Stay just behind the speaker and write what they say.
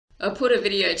I put a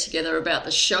video together about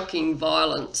the shocking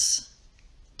violence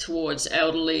towards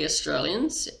elderly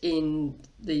Australians in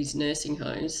these nursing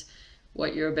homes.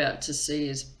 What you're about to see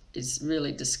is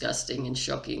really disgusting and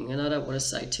shocking, and I don't want to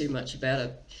say too much about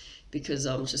it because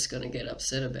I'm just going to get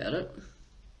upset about it.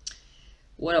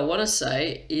 What I want to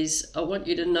say is I want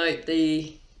you to note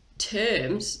the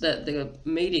terms that the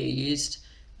media used.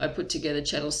 I put together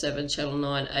Channel 7, Channel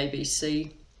 9,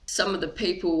 ABC. Some of the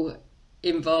people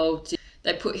involved,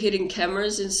 they put hidden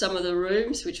cameras in some of the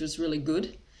rooms, which was really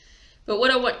good. But what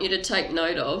I want you to take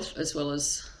note of, as well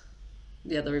as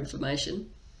the other information,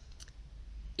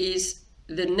 is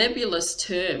the nebulous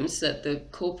terms that the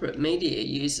corporate media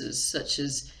uses, such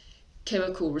as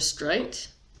chemical restraint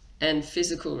and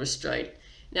physical restraint.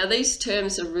 Now, these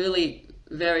terms are really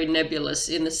very nebulous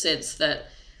in the sense that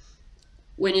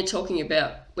when they're talking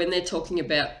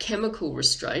about chemical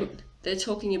restraint, they're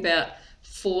talking about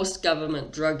forced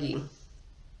government drugging.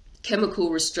 Chemical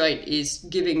restraint is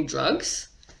giving drugs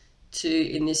to,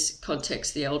 in this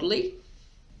context, the elderly.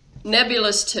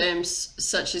 Nebulous terms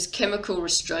such as chemical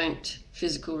restraint,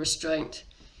 physical restraint.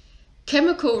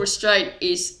 Chemical restraint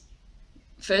is,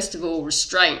 first of all,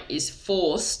 restraint is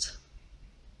forced,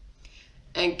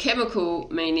 and chemical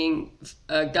meaning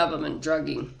government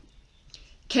drugging.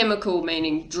 Chemical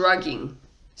meaning drugging,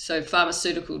 so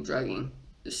pharmaceutical drugging,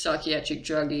 psychiatric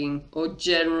drugging, or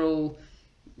general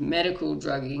medical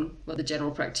drugging. Well, the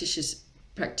general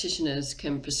practitioners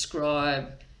can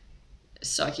prescribe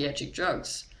psychiatric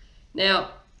drugs.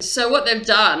 Now, so what they've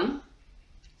done,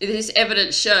 this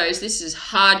evidence shows, this is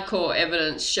hardcore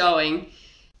evidence showing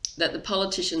that the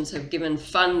politicians have given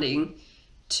funding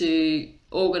to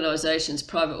organisations,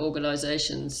 private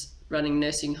organisations running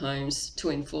nursing homes to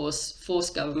enforce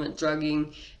forced government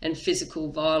drugging and physical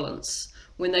violence.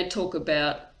 When they talk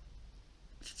about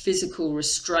physical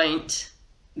restraint,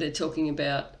 they're talking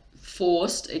about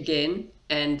forced again,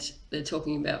 and they're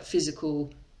talking about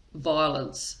physical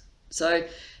violence. So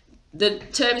the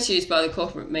terms used by the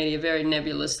corporate media are very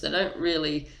nebulous. They don't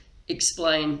really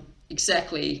explain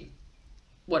exactly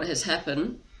what has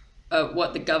happened,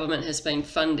 what the government has been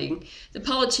funding. The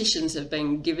politicians have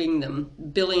been giving them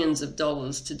billions of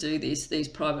dollars to do this, these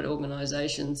private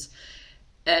organisations.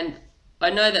 And I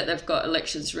know that they've got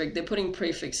elections rigged. They're putting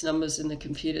prefix numbers in the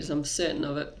computers, I'm certain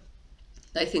of it.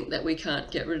 They think that we can't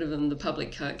get rid of them, the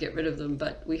public can't get rid of them,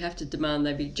 but we have to demand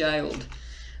they be jailed.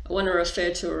 I want to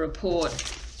refer to a report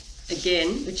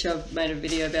again, which I've made a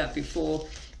video about before,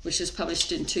 which was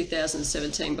published in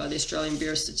 2017 by the Australian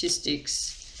Bureau of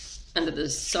Statistics under the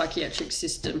psychiatric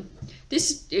system.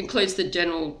 This includes the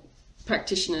general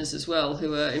practitioners as well,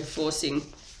 who are enforcing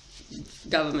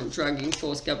government drugging,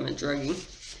 forced government drugging.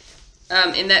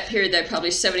 In that period, they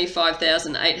published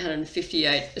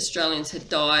 75,858 Australians had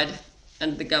died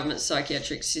under the government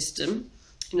psychiatric system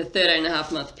in a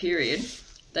 13.5-month period.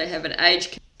 They have an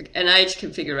age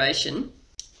configuration.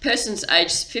 Persons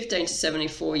aged 15 to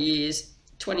 74 years,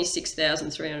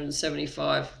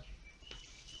 26,375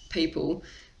 people,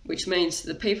 which means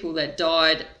the people that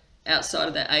died outside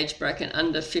of that age bracket,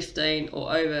 under 15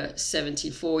 or over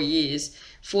 74 years,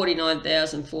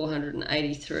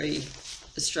 49,483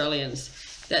 Australians.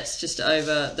 That's just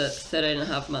over the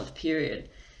 13.5-month period.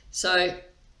 So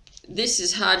this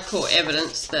is hardcore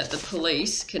evidence that the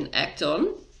police can act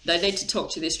on. They need to talk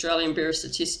to the Australian Bureau of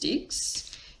Statistics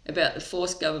about the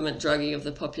forced government drugging of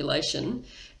the population,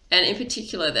 and in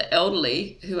particular the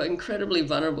elderly, who are incredibly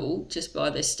vulnerable just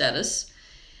by their status.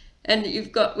 And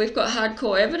we've got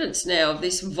hardcore evidence now of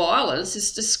this violence,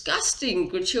 this disgusting,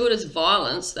 gratuitous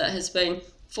violence that has been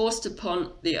forced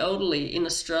upon the elderly in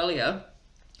Australia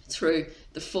through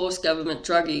the forced government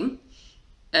drugging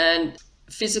and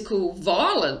physical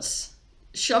violence,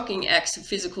 shocking acts of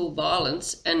physical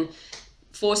violence and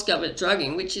forced government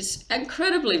drugging, which is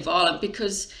incredibly violent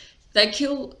because they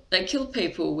kill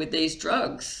people with these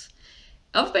drugs.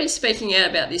 I've been speaking out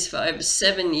about this for over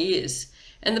 7 years,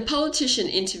 and the politician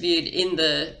interviewed in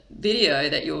the video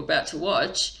that you're about to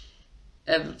watch,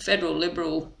 a federal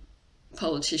Liberal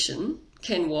politician,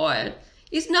 Ken Wyatt,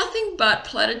 is nothing but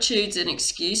platitudes and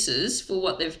excuses for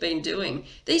what they've been doing.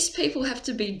 These people have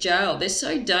to be jailed. They're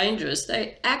so dangerous.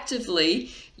 They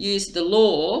actively use the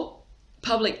law,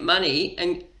 public money,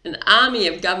 and an army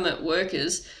of government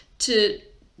workers to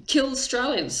kill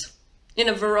Australians in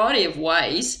a variety of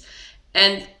ways.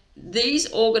 And these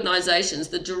organisations,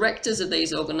 the directors of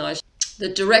these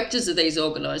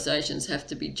organisations have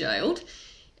to be jailed,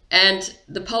 and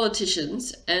the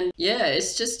politicians, and yeah,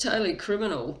 it's just totally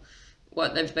criminal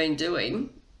what they've been doing,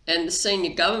 and the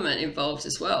senior government involved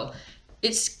as well.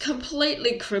 It's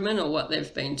completely criminal what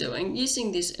they've been doing,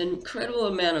 using this incredible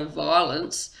amount of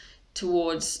violence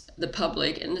towards the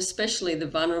public, and especially the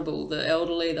vulnerable, the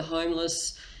elderly, the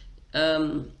homeless,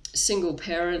 single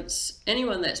parents,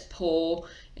 anyone that's poor,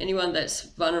 anyone that's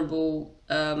vulnerable.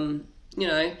 You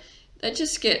know, they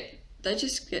just get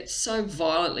so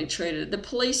violently treated. The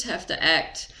police have to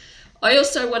act. I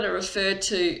also want to refer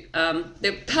to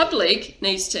the public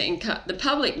needs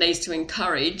to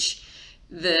encourage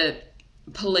the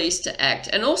police to act,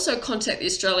 and also contact the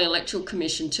Australian Electoral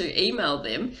Commission to email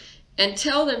them and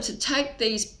tell them to take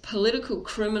these political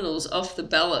criminals off the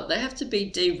ballot. They have to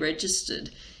be deregistered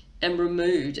and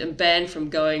removed and banned from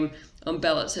going on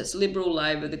ballots. That's Liberal,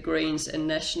 Labor, the Greens and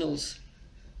Nationals,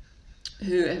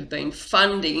 who have been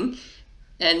funding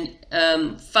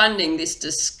this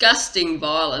disgusting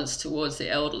violence towards the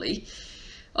elderly.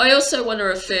 I also want to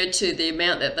refer to the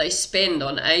amount that they spend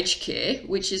on aged care,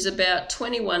 which is about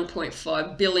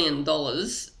 $21.5 billion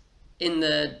in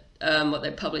the what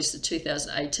they published, the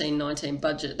 2018-19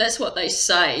 budget. That's what they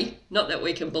say. Not that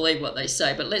we can believe what they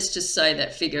say, but let's just say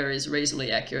that figure is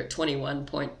reasonably accurate,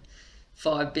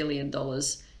 $21.5 billion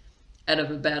out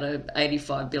of about an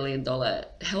 $85 billion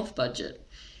health budget.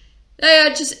 They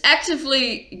are just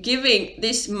actively giving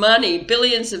this money,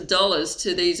 billions of dollars,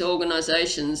 to these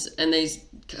organisations and these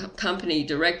company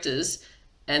directors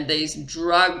and these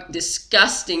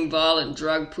disgusting, violent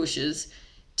drug pushers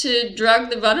to drug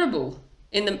the vulnerable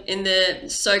in the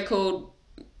so-called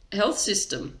health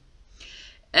system.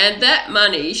 And that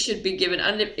money should be given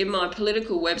in my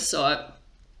political website.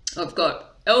 I've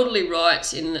got elderly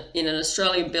rights in an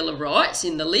Australian Bill of Rights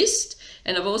in the list.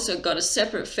 And I've also got a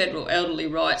separate federal elderly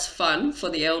rights fund for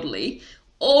the elderly.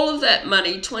 All of that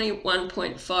money,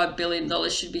 $21.5 billion,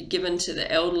 should be given to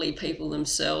the elderly people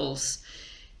themselves.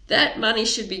 That money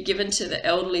should be given to the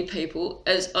elderly people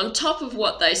as on top of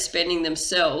what they're spending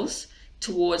themselves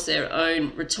towards their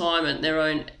own retirement, their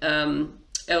own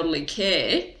elderly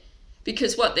care,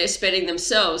 because what they're spending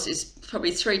themselves is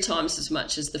probably 3 times as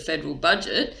much as the federal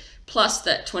budget, plus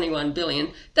that $21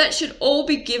 billion. That should all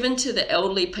be given to the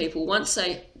elderly people once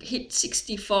they hit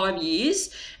 65 years,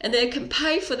 and they can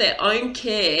pay for their own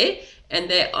care and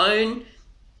their own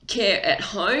care at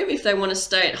home. If they want to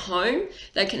stay at home,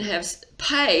 they can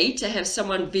pay to have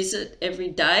someone visit every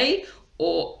day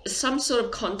or some sort of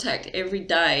contact every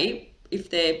day. If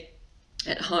they're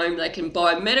at home, they can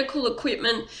buy medical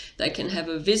equipment, they can have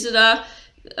a visitor,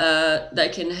 they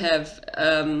can have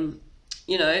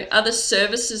other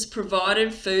services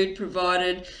provided, food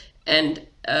provided, and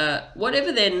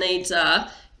whatever their needs are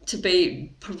to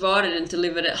be provided and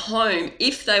delivered at home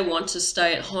if they want to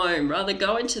stay at home, rather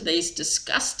go into these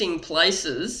disgusting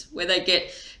places where they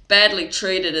get badly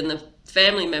treated and the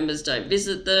family members don't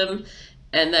visit them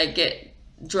and they get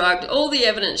drugged. All the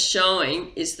evidence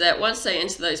showing is that once they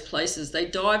enter those places, they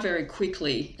die very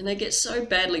quickly and they get so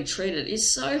badly treated. It's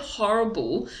so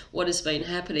horrible what has been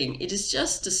happening. It is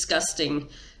just disgusting.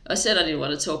 I said I didn't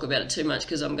want to talk about it too much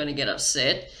because I'm going to get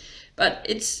upset, but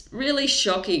it's really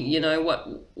shocking, you know,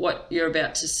 what you're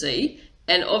about to see.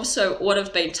 And also what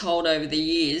I've been told over the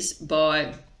years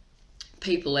by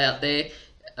people out there,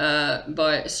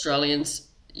 by Australians,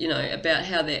 you know, about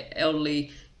how their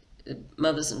elderly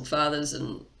mothers and fathers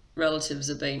and relatives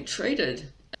are being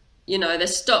treated. You know, they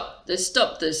stop the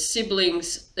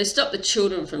siblings, they stop the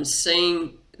children from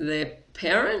seeing their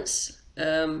parents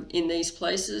in these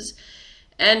places,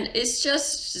 and it's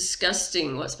just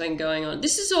disgusting what's been going on.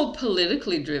 This is all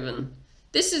politically driven.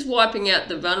 This is wiping out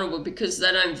the vulnerable because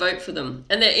they don't vote for them,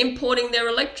 and they're importing their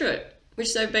electorate,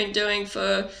 which they've been doing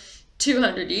for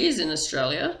 200 years in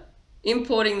Australia,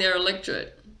 importing their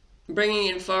electorate, bringing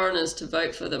in foreigners to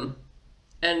vote for them,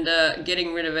 and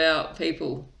getting rid of our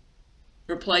people.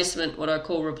 What I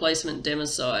call replacement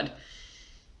democide.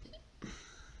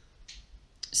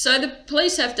 So the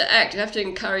police have to act, have to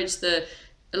encourage the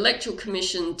Electoral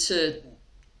Commission to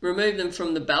remove them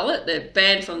from the ballot. They're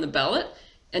banned from the ballot,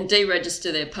 and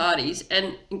deregister their parties,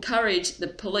 and encourage the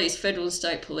police, federal and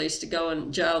state police, to go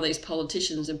and jail these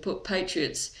politicians and put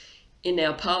patriots in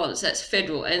our parliaments. That's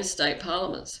federal and state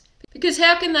parliaments. Because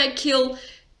how can they kill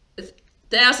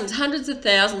thousands, hundreds of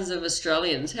thousands of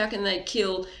Australians? How can they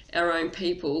kill our own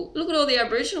people? Look at all the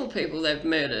Aboriginal people they've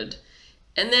murdered.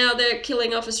 And now they're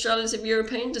killing off Australians of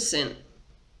European descent.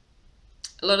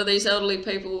 A lot of these elderly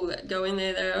people that go in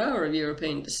there, they are of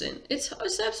European descent. It's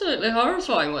absolutely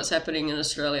horrifying what's happening in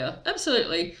Australia.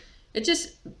 Absolutely. It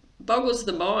just boggles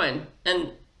the mind.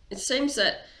 And it seems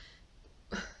that,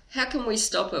 how can we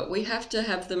stop it? We have to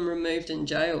have them removed and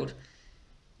jailed.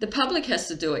 The public has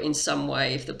to do it in some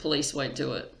way if the police won't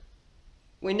do it.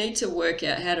 We need to work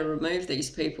out how to remove these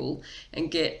people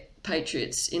and get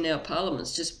patriots in our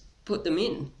parliaments. Just put them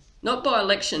in. not by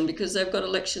election, because they've got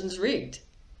elections rigged.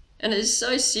 And it's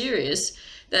so serious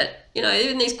that, you know,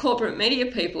 even these corporate media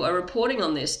people are reporting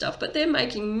on their stuff, but they're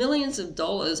making millions of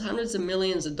dollars, hundreds of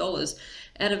millions of dollars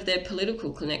out of their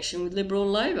political connection with Liberal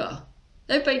and Labor.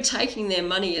 They've been taking their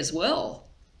money as well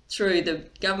through the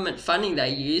government funding they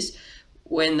use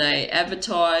when they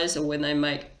advertise or when they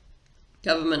make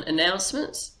government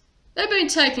announcements. They've been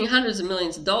taking hundreds of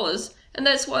millions of dollars, and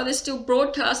that's why they're still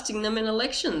broadcasting them in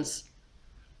elections.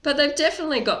 But they've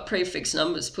definitely got prefix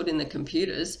numbers put in the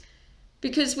computers,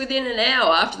 because within an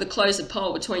hour after the close of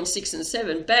poll between 6 and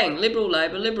 7, bang, Liberal,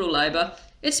 Labor,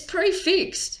 it's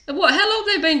prefixed. And what? How long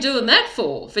have they been doing that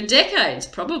for? For decades,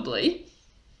 probably.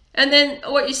 And then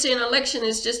what you see in an election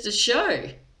is just a show,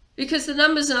 because the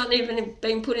numbers aren't even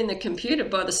being put in the computer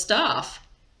by the staff.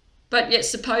 But yet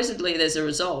supposedly there's a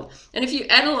result. And if you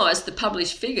analyse the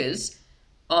published figures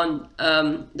on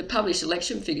the published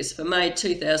election figures for May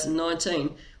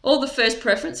 2019, all the first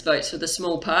preference votes for the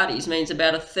small parties means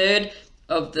about a third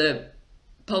of the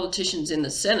politicians in the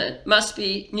Senate must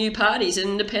be new parties and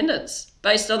independents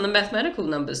based on the mathematical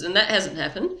numbers, and that hasn't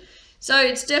happened. So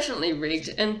it's definitely rigged,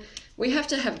 and we have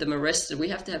to have them arrested. We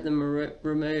have to have them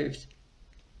removed.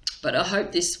 But I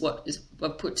hope what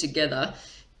I've put together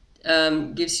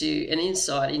gives you an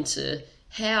insight into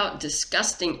how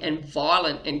disgusting and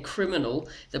violent and criminal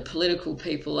the political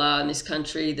people are in this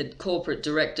country, the corporate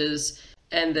directors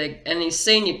and the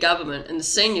senior government, and the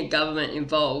senior government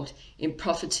involved in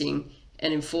profiting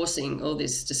and enforcing all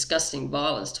this disgusting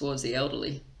violence towards the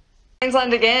elderly.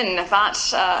 Queensland again,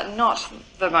 but not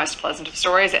the most pleasant of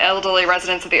stories. Elderly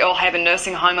residents of the Earl Haven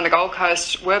nursing home on the Gold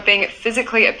Coast were being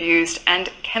physically abused and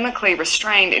chemically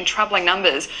restrained in troubling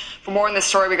numbers. For more on this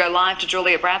story, we go live to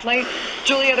Julia Bradley.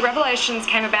 Julia, the revelations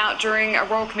came about during a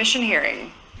Royal Commission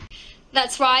hearing.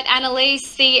 That's right,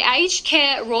 Annalise. The Aged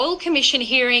Care Royal Commission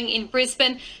hearing in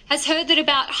Brisbane has heard that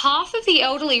about half of the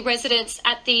elderly residents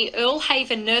at the Earl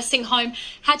Haven nursing home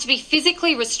had to be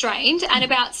physically restrained, and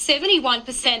about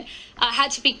 71%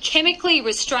 had to be chemically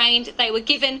restrained. They were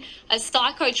given a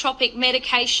psychotropic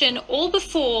medication all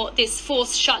before this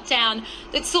forced shutdown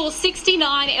that saw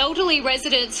 69 elderly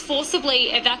residents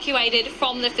forcibly evacuated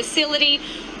from the facility.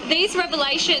 These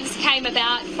revelations came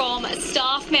about from a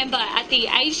staff member at the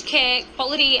Aged Care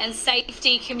Quality and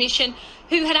Safety Commission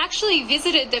who had actually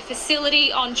visited the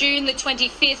facility on June the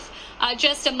 25th,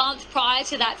 just a month prior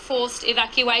to that forced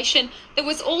evacuation. That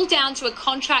was all down to a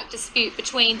contract dispute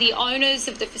between the owners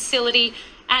of the facility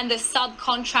and the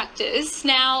subcontractors.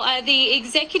 Now, the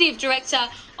executive director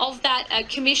of that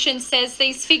commission says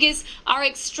these figures are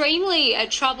extremely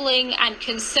troubling and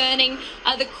concerning.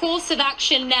 The course of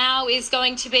action now is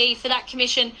going to be for that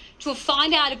commission to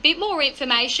find out a bit more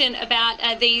information about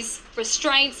these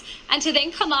restraints and to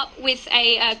then come up with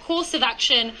a course of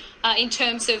action in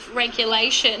terms of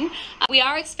regulation. We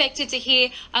are expected to hear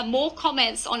more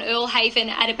comments on Earl Haven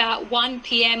at about 1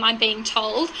 p.m, I'm being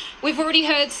told. We've already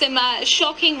heard some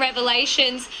shocking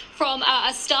revelations from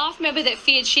a staff member that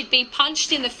feared she'd be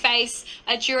punched in the face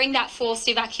during that forced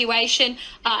evacuation,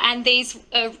 and these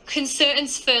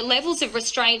concerns for levels of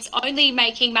restraints only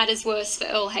making matters worse for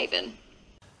Earl Haven.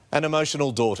 An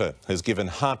emotional daughter has given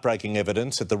heartbreaking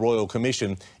evidence at the Royal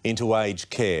Commission into aged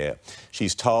care.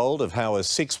 She's told of how a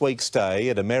 6-week stay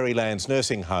at a Maryland's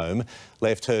nursing home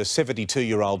left her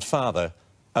 72-year-old father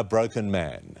a broken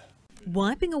man.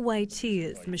 Wiping away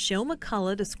tears, Michelle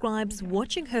McCullough describes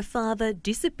watching her father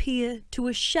disappear to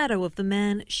a shadow of the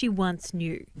man she once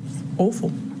knew.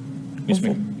 Awful.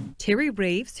 Awful. Terry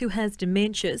Reeves, who has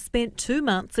dementia, spent 2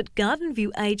 months at Garden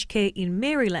View Aged Care in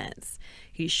Marylands.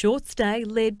 His short stay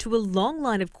led to a long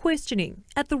line of questioning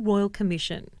at the Royal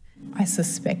Commission. I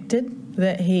suspected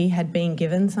that he had been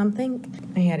given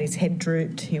something. He had his head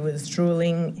drooped, he was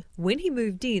drooling. When he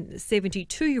moved in, the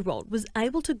 72-year-old was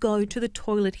able to go to the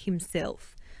toilet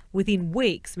himself. Within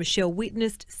weeks, Michelle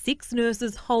witnessed 6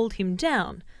 nurses hold him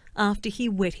down after he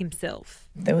wet himself.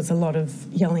 There was a lot of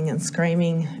yelling and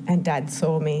screaming, and Dad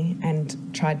saw me and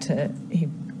he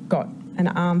got an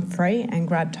arm free and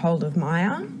grabbed hold of my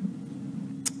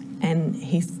arm, and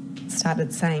he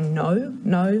started saying,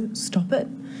 no, stop it.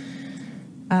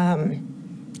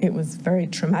 It was very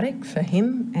traumatic for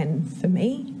him and for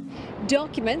me.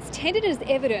 Documents tendered as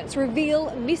evidence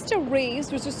reveal Mr.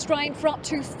 Reeves was restrained for up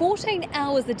to 14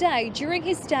 hours a day during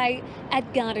his stay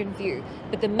at Garden View.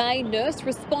 But the main nurse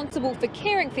responsible for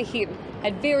caring for him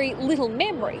had very little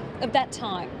memory of that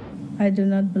time. I do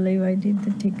not believe I did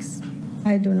the tics.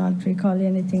 I do not recall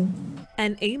anything.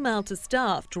 An email to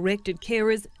staff directed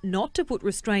carers not to put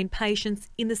restrained patients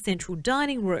in the central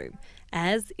dining room,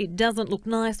 as it doesn't look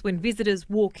nice when visitors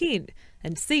walk in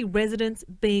and see residents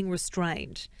being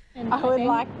restrained. I would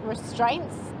like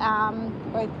restraints,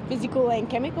 both physical and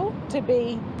chemical, to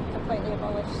be completely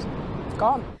abolished.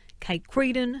 Gone. Kate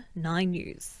Creedon, 9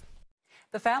 News.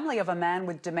 The family of a man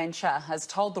with dementia has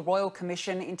told the Royal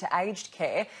Commission into Aged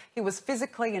Care he was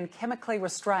physically and chemically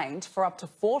restrained for up to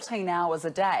 14 hours a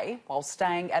day while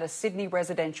staying at a Sydney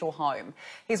residential home.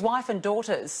 His wife and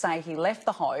daughters say he left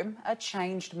the home a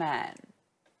changed man.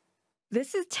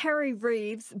 This is Terry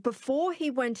Reeves before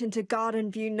he went into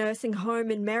Garden View Nursing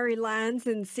Home in Marylands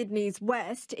in Sydney's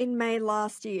West in May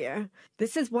last year.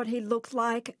 This is what he looked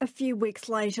like a few weeks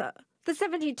later. The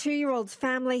 72-year-old's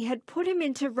family had put him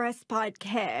into respite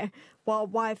care while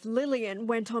wife Lillian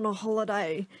went on a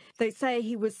holiday. They say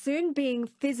he was soon being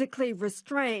physically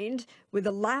restrained with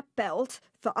a lap belt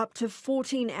for up to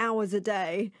 14 hours a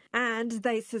day, and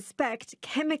they suspect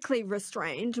chemically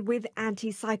restrained with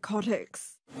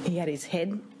antipsychotics. He had his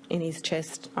head in his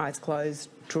chest, eyes closed,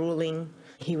 drooling.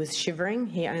 He was shivering.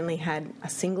 He only had a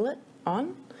singlet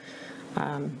on.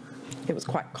 It was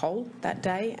quite cold that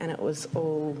day and it was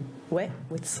all wet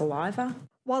with saliva.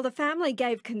 While the family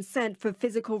gave consent for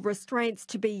physical restraints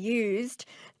to be used,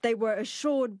 they were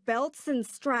assured belts and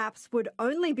straps would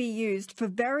only be used for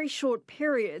very short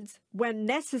periods when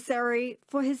necessary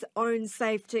for his own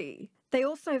safety. They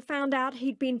also found out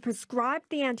he'd been prescribed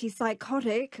the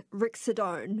antipsychotic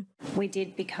Rixidone. We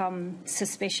did become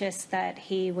suspicious that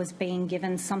he was being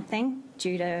given something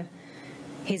due to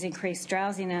his increased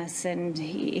drowsiness, and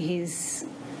he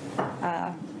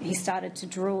started to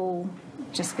drool,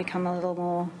 just become a little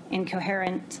more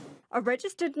incoherent. A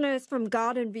registered nurse from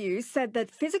Garden View said that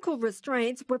physical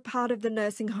restraints were part of the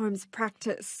nursing home's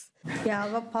practice. Yeah,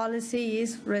 our policy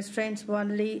is restraints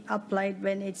only applied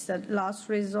when it's the last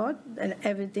resort and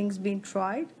everything's been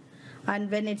tried.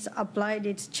 And when it's applied,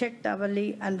 it's checked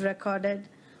hourly and recorded,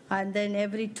 and then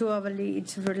every 2 hourly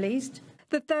it's released.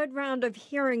 The third round of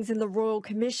hearings in the Royal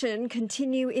Commission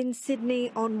continue in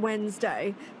Sydney on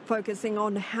Wednesday, focusing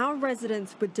on how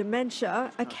residents with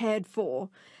dementia are cared for.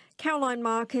 Caroline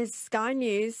Marcus, Sky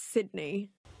News, Sydney.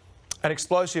 An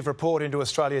explosive report into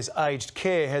Australia's aged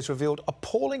care has revealed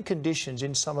appalling conditions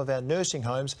in some of our nursing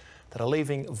homes that are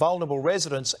leaving vulnerable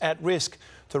residents at risk.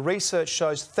 The research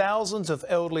shows thousands of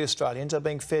elderly Australians are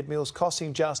being fed meals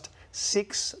costing just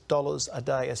 $6 a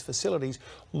day as facilities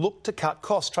look to cut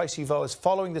costs. Tracy Vo is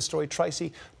following the story.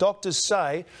 Tracy, doctors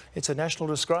say it's a national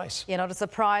disgrace. Yeah, not a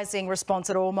surprising response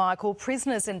at all, Michael.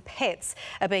 Prisoners and pets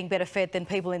are being better fed than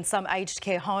people in some aged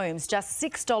care homes. Just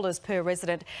 $6 per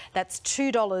resident. That's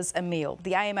 $2 a meal.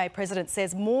 The AMA president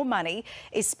says more money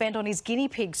is spent on his guinea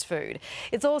pigs' food.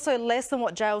 It's also less than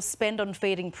what jails spend on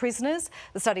feeding prisoners.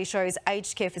 The study shows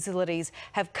aged care facilities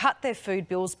have cut their food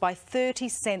bills by 30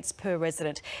 cents per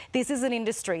resident. This is an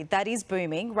industry that is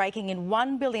booming, raking in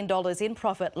 $1 billion in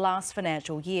profit last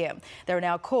financial year. There are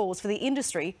now calls for the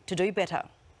industry to do better.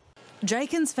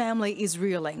 Jakin's family is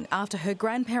reeling after her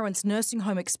grandparents' nursing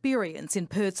home experience in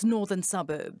Perth's northern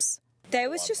suburbs. There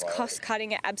was just cost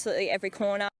cutting at absolutely every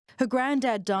corner. Her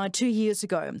granddad died 2 years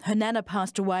ago. Her nana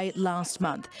passed away last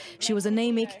month. She was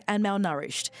anaemic and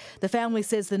malnourished. The family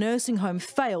says the nursing home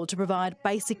failed to provide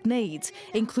basic needs,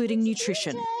 including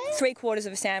nutrition. 3/4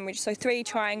 of a sandwich, so 3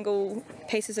 triangle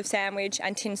pieces of sandwich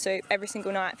and tin soup every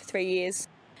single night for 3 years.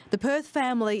 The Perth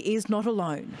family is not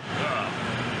alone.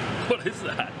 What is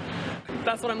that?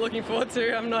 That's what I'm looking forward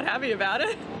to. I'm not happy about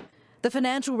it. The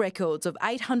financial records of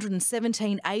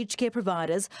 817 aged care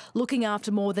providers looking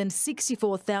after more than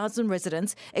 64,000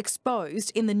 residents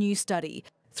exposed in the new study.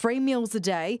 3 meals a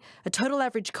day, a total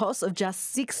average cost of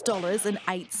just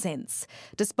 $6.08.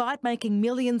 Despite making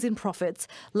millions in profits,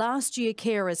 last year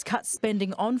carers cut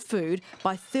spending on food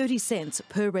by 30 cents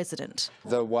per resident.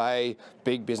 The way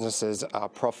big businesses are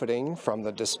profiting from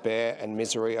the despair and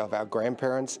misery of our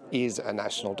grandparents is a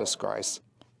national disgrace.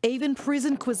 Even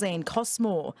prison cuisine costs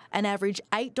more, an average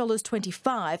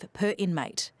 $8.25 per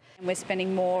inmate. We're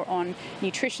spending more on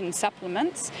nutrition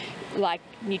supplements, like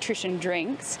nutrition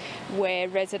drinks, where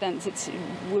residents,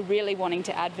 we're really wanting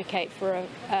to advocate for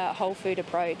a whole food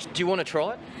approach. Do you want to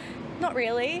try it? Not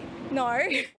really, no.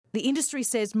 The industry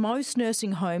says most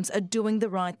nursing homes are doing the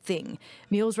right thing.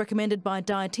 Meals recommended by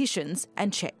dietitians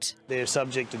and checked. They're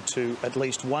subjected to at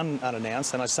least one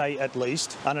unannounced, and I say at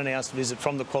least, unannounced visit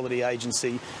from the quality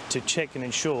agency to check and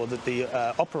ensure that the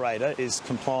operator is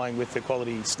complying with the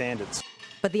quality standards.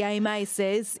 But the AMA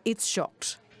says it's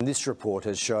shocked. This report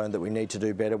has shown that we need to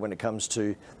do better when it comes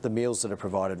to the meals that are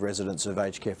provided residents of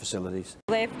aged care facilities.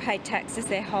 They've paid taxes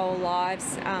their whole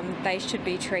lives. They should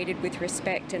be treated with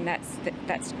respect, and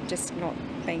that's just not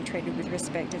being treated with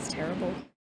respect. It's terrible.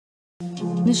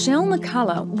 Michelle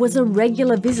McCullough was a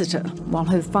regular visitor while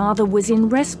her father was in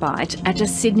respite at a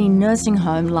Sydney nursing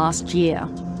home last year.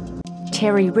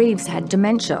 Terry Reeves had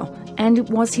dementia, and it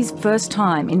was his first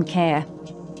time in care.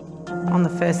 On the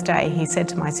first day, he said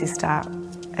to my sister,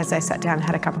 as they sat down and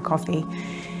had a cup of coffee,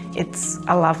 "It's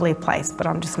a lovely place, but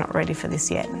I'm just not ready for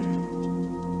this yet."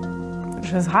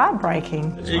 Which was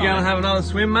heartbreaking. Are you going to have another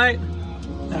swim, mate?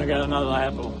 I'll get another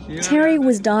apple. Terry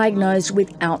was diagnosed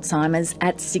with Alzheimer's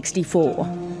at 64.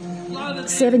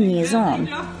 7 years on,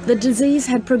 the disease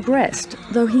had progressed,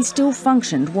 though he still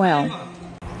functioned well.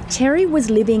 Terry was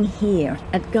living here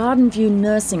at Garden View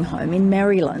Nursing Home in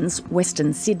Maryland's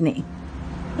Western Sydney.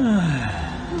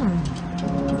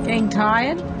 Getting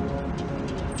tired?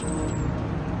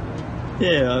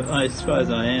 Yeah, I suppose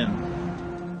I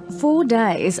am. 4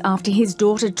 days after his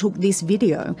daughter took this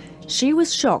video, she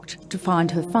was shocked to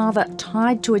find her father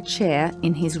tied to a chair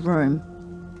in his room.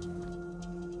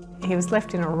 He was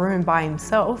left in a room by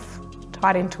himself,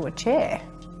 tied into a chair.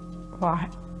 Well,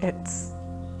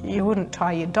 you wouldn't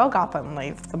tie your dog up and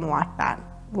leave them like that,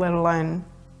 let alone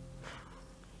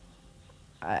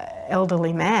an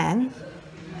elderly man.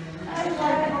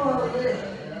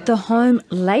 The home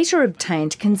later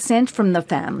obtained consent from the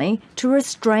family to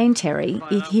restrain Terry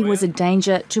if he was a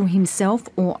danger to himself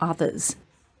or others.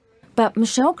 But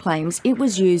Michelle claims it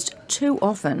was used too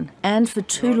often and for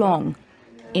too long.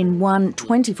 In one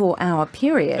 24-hour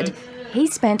period, he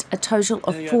spent a total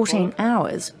of 14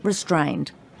 hours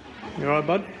restrained. You all right,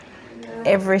 bud?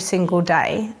 Every single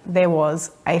day there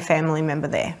was a family member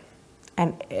there,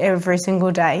 and every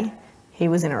single day he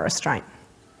was in a restraint.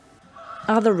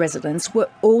 Other residents were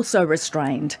also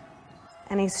restrained.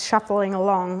 And he's shuffling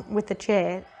along with the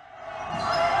chair.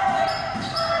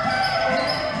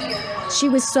 She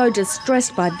was so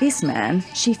distressed by this man,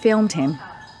 she filmed him.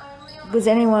 Was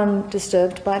anyone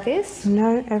disturbed by this?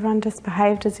 No, everyone just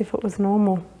behaved as if it was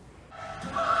normal.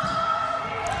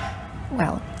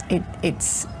 Well,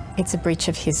 it's a breach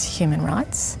of his human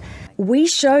rights. We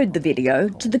showed the video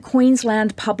to the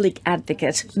Queensland Public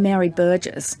Advocate, Mary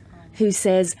Burgess, who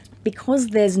says because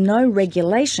there's no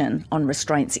regulation on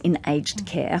restraints in aged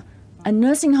care, a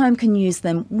nursing home can use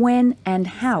them when and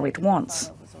how it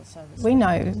wants. We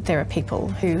know there are people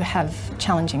who have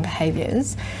challenging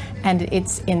behaviours, and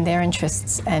it's in their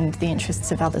interests and the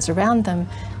interests of others around them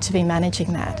to be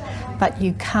managing that. But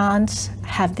you can't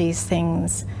have these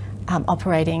things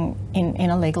operating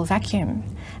in a legal vacuum.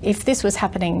 If this was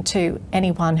happening to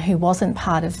anyone who wasn't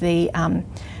part of the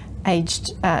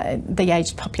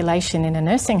aged population in a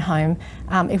nursing home,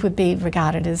 it would be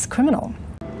regarded as criminal.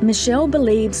 Michelle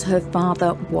believes her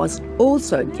father was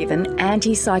also given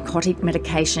antipsychotic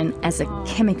medication as a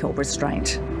chemical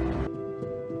restraint.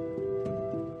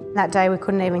 That day we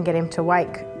couldn't even get him to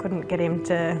wake, couldn't get him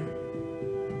to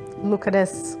look at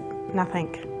us,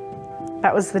 nothing.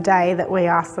 That was the day that we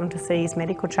asked them to see his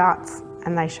medical charts,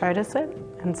 and they showed us it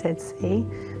and said, "See,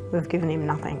 we've given him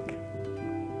nothing."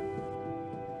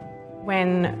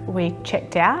 When we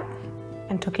checked out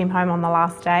and took him home on the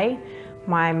last day,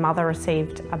 my mother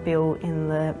received a bill in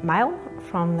the mail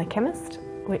from the chemist,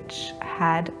 which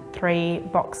had 3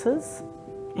 boxes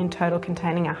in total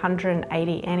containing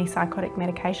 180 antipsychotic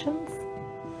medications.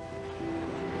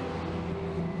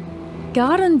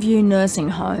 Garden View Nursing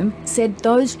Home said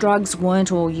those drugs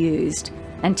weren't all used,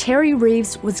 and Terry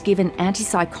Reeves was given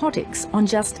antipsychotics on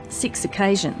just 6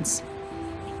 occasions.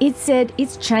 It said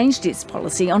it's changed its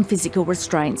policy on physical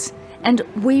restraints, and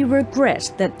we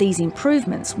regret that these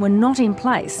improvements were not in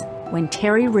place when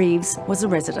Terry Reeves was a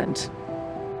resident.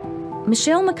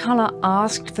 Michelle McCullough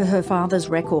asked for her father's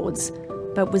records,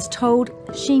 but was told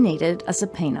she needed a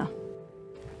subpoena.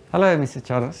 Hello, Mr.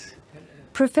 Charles.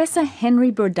 Professor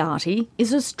Henry Brodati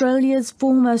is Australia's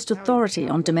foremost authority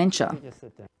on dementia.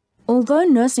 Although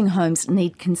nursing homes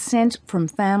need consent from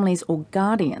families or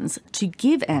guardians to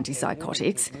give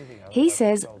antipsychotics, he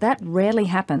says that rarely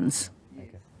happens.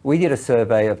 We did a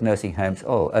survey of nursing homes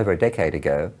over a decade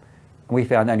ago, and we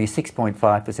found only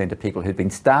 6.5% of people who'd been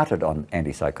started on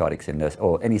antipsychotics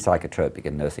or any psychotropic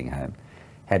in nursing home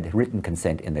had written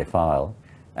consent in their file.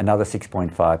 Another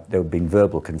 6.5%, there had been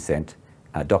verbal consent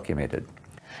documented.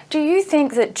 Do you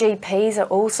think that GPs are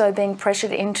also being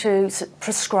pressured into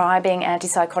prescribing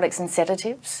antipsychotics and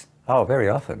sedatives? Oh, very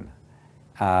often.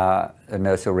 A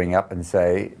nurse will ring up and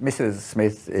say, Mrs.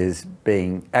 Smith is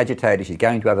being agitated, she's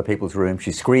going to other people's rooms,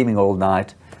 she's screaming all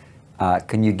night,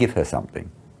 can you give her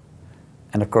something?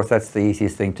 And of course, that's the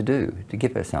easiest thing to do, to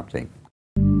give her something.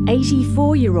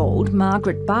 84-year-old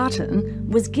Margaret Barton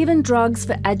was given drugs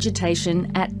for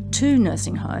agitation at 2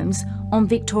 nursing homes on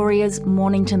Victoria's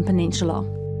Mornington Peninsula.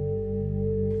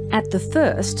 At the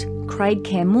first, Craig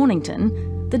Care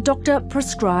Mornington, the doctor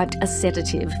prescribed a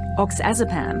sedative,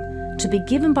 oxazepam, to be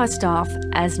given by staff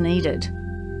as needed.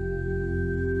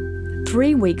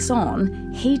 3 weeks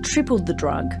on, he tripled the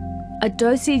drug, a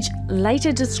dosage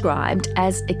later described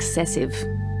as excessive.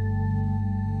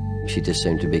 She just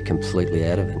seemed to be completely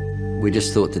out of it. We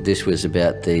just thought that this was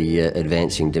about the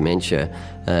advancing dementia.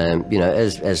 You know,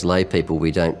 as lay people,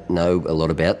 we don't know a lot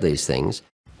about these things.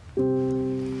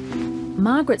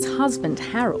 Margaret's husband,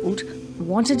 Harold,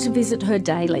 wanted to visit her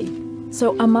daily,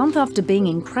 so a month after being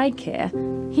in Craig Care,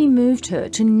 he moved her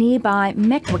to nearby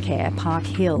Mequacare Park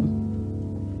Hill.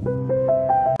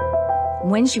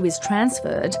 When she was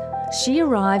transferred, she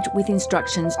arrived with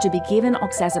instructions to be given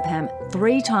oxazepam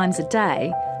 3 times a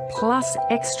day, plus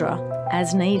extra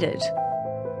as needed.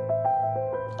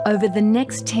 Over the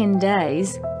next 10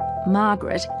 days,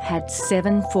 Margaret had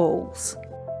 7 falls.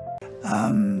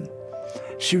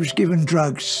 She was given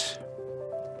drugs,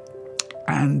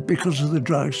 and because of the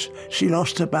drugs, she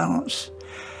lost her balance,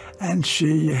 and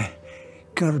she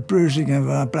got a bruising of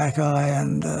her black eye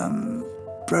and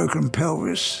broken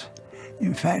pelvis.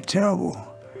 In fact, terrible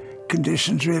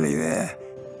conditions really there.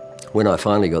 When I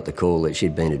finally got the call that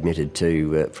she'd been admitted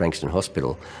to Frankston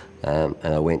Hospital, and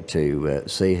I went to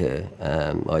see her,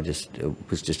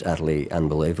 it was just utterly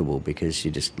unbelievable, because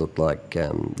she just looked like,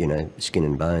 you know, skin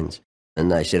and bones. And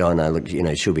they said, oh no, look, you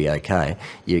know, she'll be okay,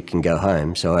 you can go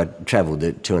home. So I travelled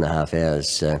the 2.5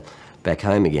 hours back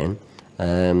home again,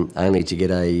 only to get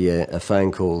a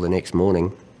phone call the next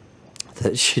morning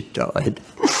that she'd died.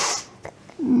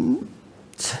 And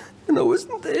I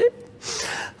wasn't there.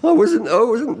 I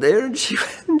wasn't there, and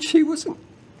she wasn't.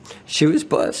 She was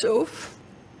by herself.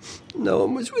 No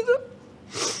one was with her.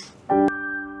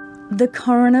 The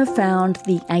coroner found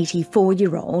the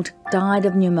 84-year-old died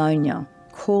of pneumonia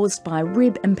caused by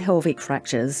rib and pelvic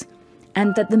fractures,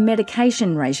 and that the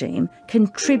medication regime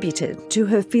contributed to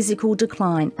her physical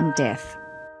decline and death.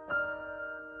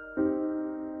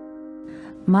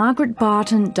 Margaret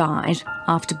Barton died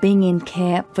after being in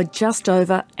care for just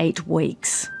over 8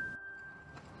 weeks.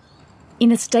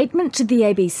 In a statement to the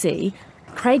ABC,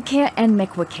 Craig Care and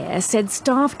Mequacare said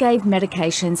staff gave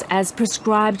medications as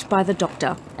prescribed by the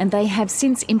doctor, and they have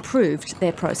since improved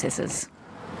their processes.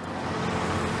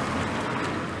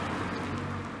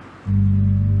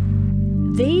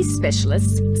 These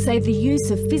specialists say the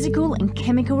use of physical and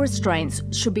chemical restraints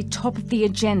should be top of the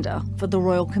agenda for the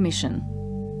Royal Commission.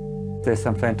 There's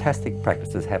some fantastic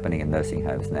practices happening in nursing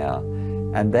homes now,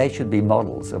 and they should be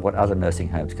models of what other nursing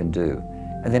homes can do.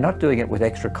 And they're not doing it with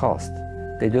extra cost.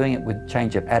 They're doing it with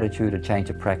change of attitude, a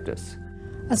change of practice.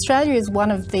 Australia is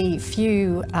one of the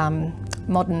few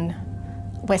modern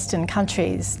Western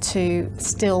countries to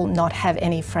still not have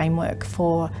any framework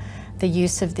for the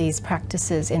use of these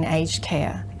practices in aged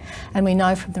care. And we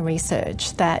know from the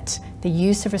research that the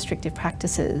use of restrictive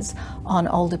practices on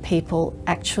older people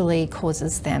actually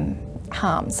causes them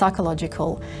harm,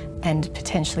 psychological and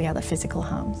potentially other physical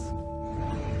harms.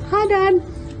 Hi, Dad.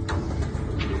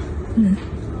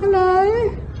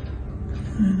 Hello.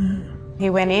 He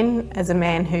went in as a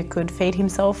man who could feed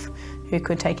himself, who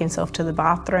could take himself to the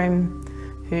bathroom,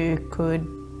 who could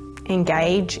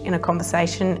engage in a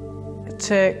conversation,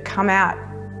 to come out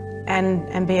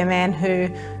and be a man who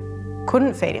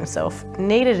couldn't feed himself,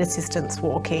 needed assistance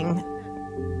walking,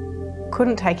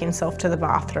 couldn't take himself to the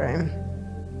bathroom,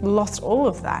 lost all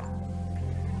of that.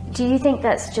 Do you think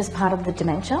that's just part of the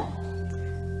dementia?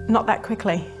 Not that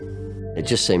quickly. It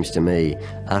just seems to me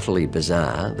utterly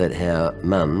bizarre that how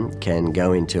Mum can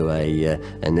go into a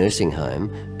nursing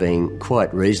home being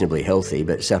quite reasonably healthy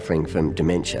but suffering from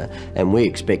dementia, and we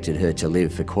expected her to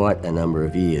live for quite a number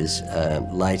of years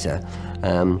later,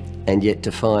 and yet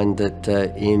to find that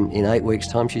in 8 weeks'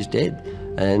 time she's dead.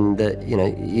 And you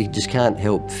know, you just can't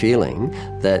help feeling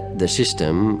that the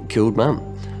system killed Mum.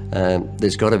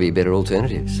 There's got to be better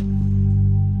alternatives.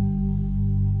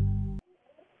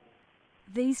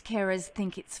 These carers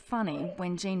think it's funny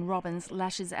when Jean Robbins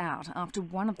lashes out after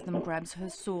one of them grabs her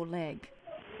sore leg.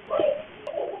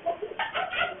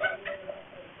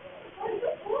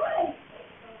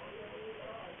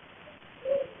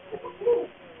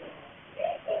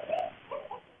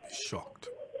 Shocked,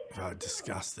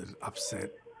 disgusted,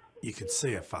 upset. You could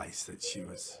see her face that she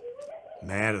was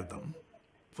mad at them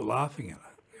for laughing at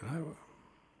her, you know.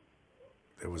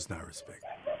 There was no respect.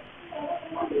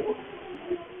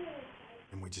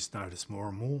 And we just noticed more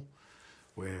and more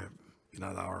where You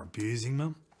know, they were abusing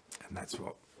them, and that's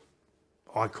what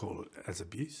I call it as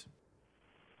abuse.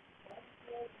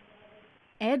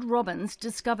 Ed Robbins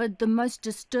discovered the most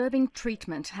disturbing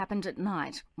treatment happened at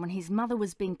night when his mother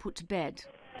was being put to bed.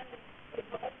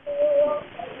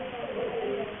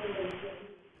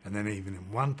 And then even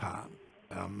in one part,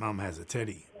 Mum has a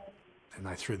teddy, and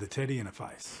they threw the teddy in her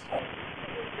face.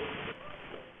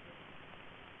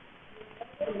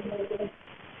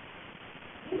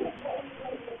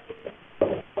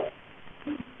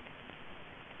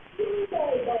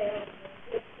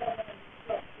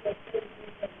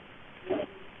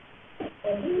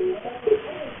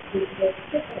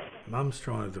 Mum's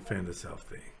trying to defend herself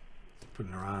there,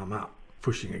 putting her arm up,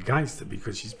 pushing against her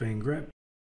because she's being grabbed.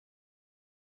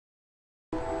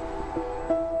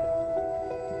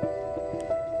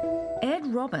 Ed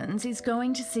Robbins is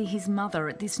going to see his mother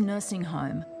at this nursing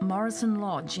home, Morrison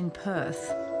Lodge in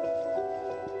Perth.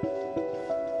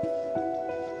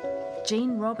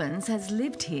 Jean Robbins has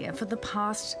lived here for the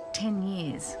past 10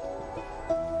 years.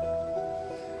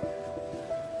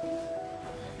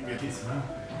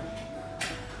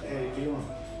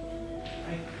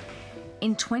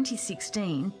 In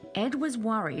 2016, Ed was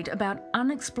worried about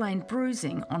unexplained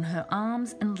bruising on her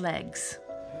arms and legs.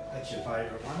 That's your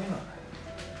favourite one, isn't it?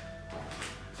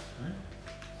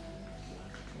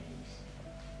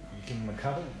 You give them a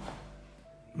cuddle?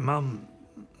 Mum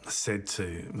said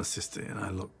to my sister, you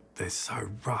know, look, they're so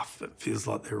rough, it feels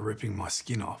like they're ripping my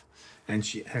skin off. And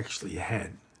she actually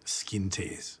had skin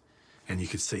tears, and you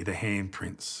could see the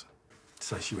handprints.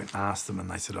 So she went and asked them,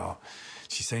 and they said, oh,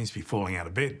 she seems to be falling out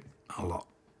of bed a lot.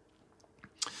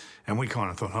 And we kind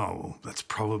of thought, oh, well, that's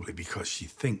probably because she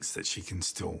thinks that she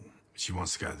wants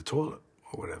to go to the toilet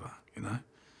or whatever, you know?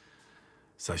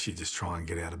 So she'd just try and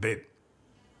get out of bed.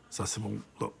 So I said, well,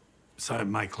 look, so to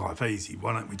make life easy,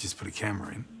 why don't we just put a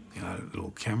camera in, you know, a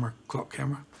little camera, clock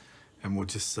camera, and we'll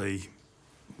just see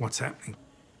what's happening.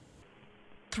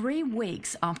 3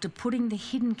 weeks after putting the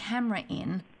hidden camera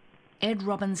in, Ed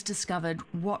Robbins discovered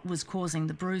what was causing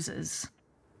the bruises.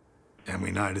 And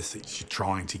we noticed that she's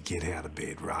trying to get out of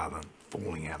bed rather than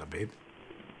falling out of bed.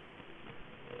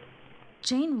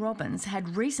 Jean Robbins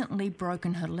had recently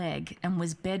broken her leg and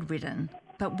was bedridden,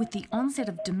 but with the onset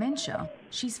of dementia,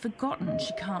 she's forgotten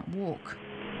she can't walk.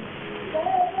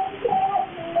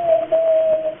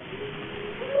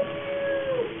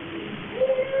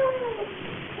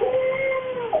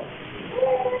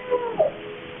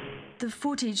 The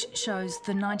footage shows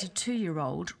the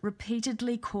 92-year-old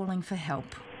repeatedly calling for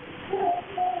help.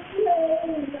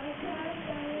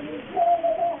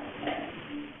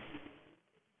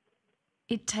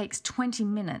 It takes 20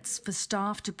 minutes for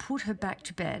staff to put her back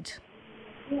to bed.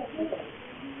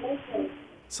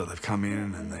 So they've come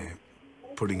in and they're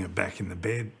putting her back in the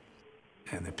bed,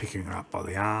 and they're picking her up by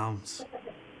the arms.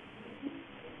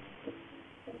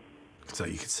 So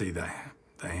you could see the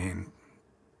hand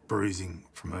bruising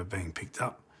from her being picked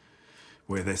up,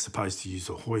 where they're supposed to use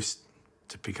a hoist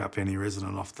to pick up any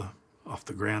resident off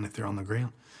the ground if they're on the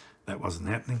ground. That wasn't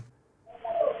happening.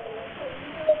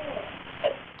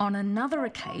 On another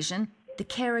occasion, the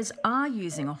carers are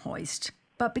using a hoist,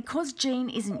 but because Jean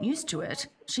isn't used to it,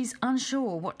 she's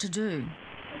unsure what to do.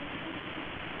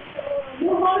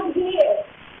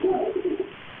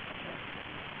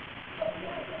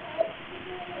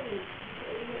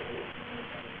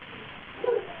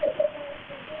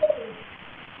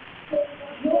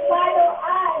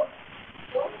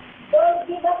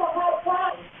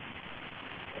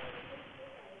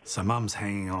 So Mum's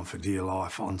hanging on for dear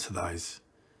life onto those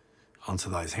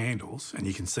handles, and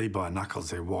you can see by her knuckles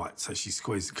they're white, so she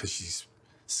squeezes because she's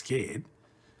scared,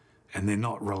 and they're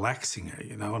not relaxing her,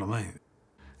 you know what I mean?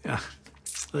 Yeah,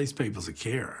 these people's a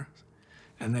carer,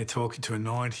 and they're talking to a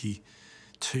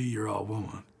 92-year-old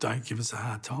woman. Don't give us a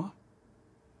hard time.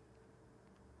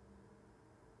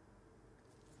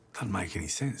 Doesn't make any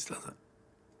sense, does it?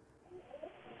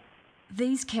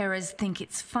 These carers think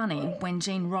it's funny when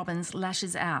Jean Robbins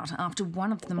lashes out after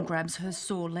one of them grabs her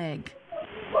sore leg.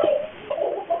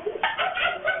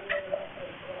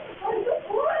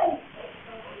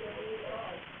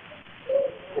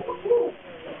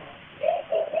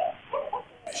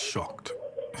 Shocked,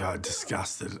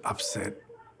 disgusted, upset.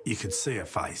 You could see her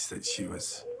face that she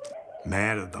was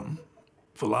mad at them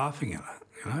for laughing at her,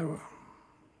 you know.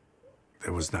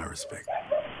 There was no respect.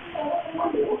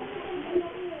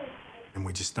 And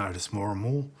we just noticed more and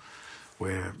more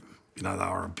where, you know, they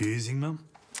were abusing them,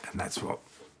 and that's what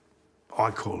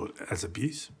I call it as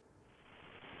abuse.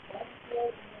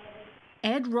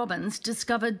 Ed Robbins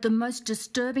discovered the most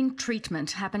disturbing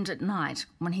treatment happened at night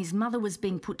when his mother was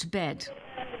being put to bed.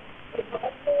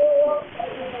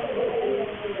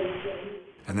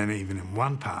 And then even in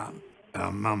one part,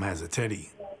 Mum has a teddy,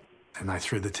 and they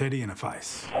threw the teddy in her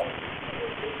face.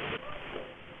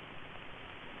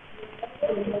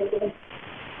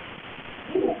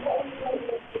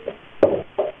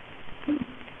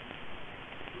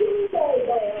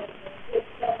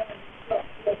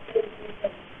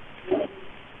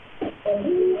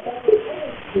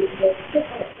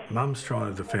 Mum's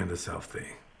trying to defend herself there,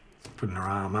 putting her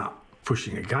arm up,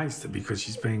 pushing against it because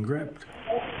she's being grabbed.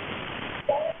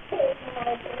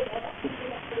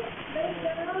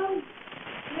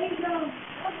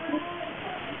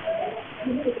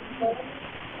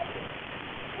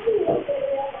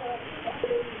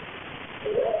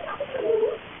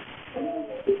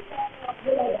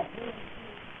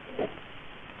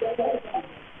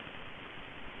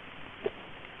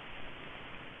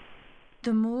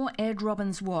 The more Ed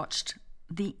Robbins watched,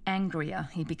 the angrier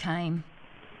he became.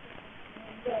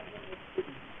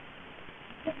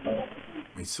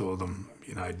 We saw them,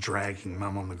 you know, dragging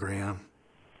Mum on the ground.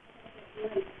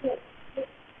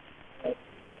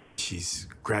 She's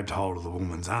grabbed hold of the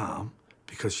woman's arm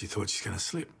because she thought she's going to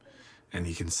slip. And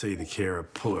you can see the carer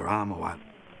pull her arm away.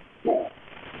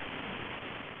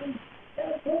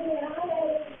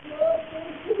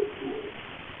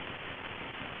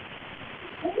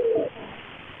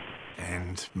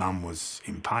 And Mum was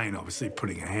in pain, obviously,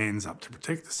 putting her hands up to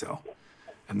protect herself.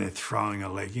 And they're throwing her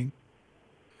leg in.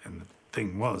 And the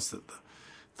thing was that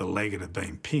the leg that had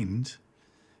been pinned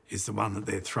is the one that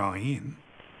they're throwing in.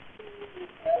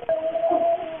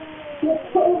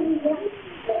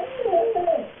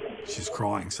 She's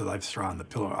crying, so they've thrown the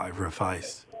pillow over her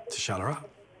face to shut her up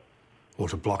or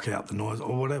to block out the noise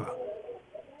or whatever.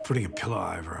 Putting a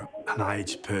pillow over an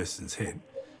aged person's head,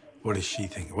 what is she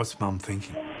thinking? What's Mum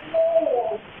thinking?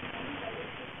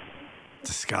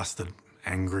 Disgusted,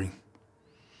 angry.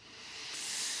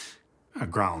 A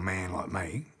grown man like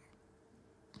me,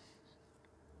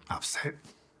 upset.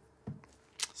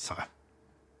 So,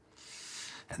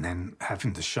 and then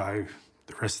having to show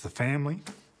the rest of the family.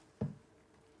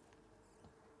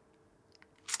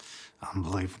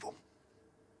 Unbelievable.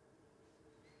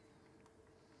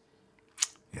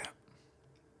 Yeah.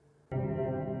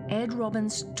 Ed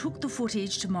Robbins took the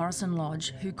footage to Morrison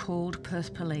Lodge, who called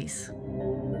Perth Police.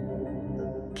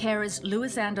 Carers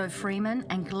Louis Ando Freeman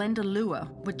and Glenda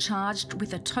Lua were charged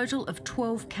with a total of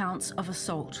 12 counts of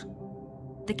assault.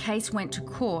 The case went to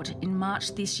court in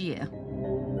March this year.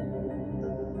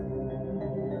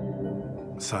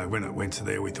 So when it went to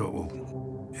there, we thought,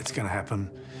 well, it's going to happen.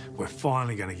 We're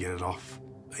finally going to get it off.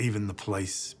 Even the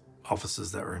police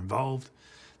officers that were involved,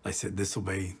 they said this will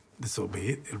be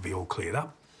it. It'll be all cleared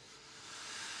up.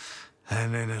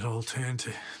 And then it all turned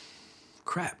to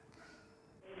crap.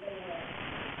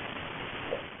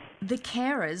 The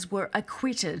carers were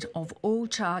acquitted of all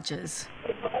charges.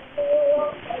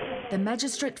 The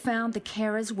magistrate found the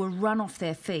carers were run off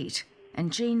their feet,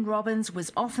 and Gene Robbins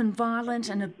was often violent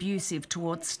and abusive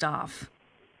towards staff.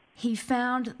 He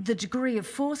found the degree of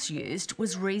force used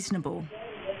was reasonable.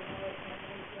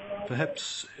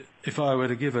 Perhaps if I were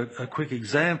to give a quick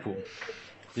example,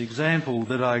 the example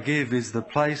that I give is the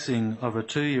placing of a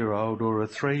 2-year-old or a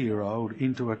 3-year-old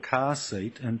into a car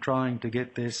seat and trying to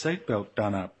get their seatbelt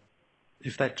done up.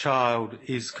 If that child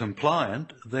is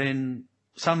compliant, then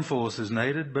some force is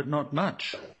needed, but not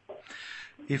much.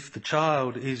 If the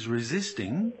child is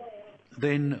resisting,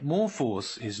 then more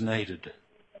force is needed.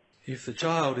 If the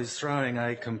child is throwing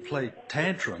a complete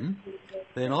tantrum,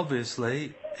 then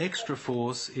obviously extra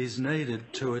force is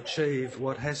needed to achieve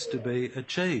what has to be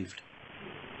achieved.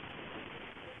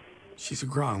 She's a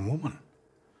grown woman,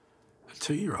 a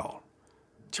 2-year-old,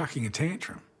 chucking a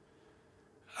tantrum.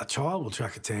 A child will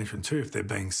chuck a tantrum too if they're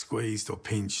being squeezed or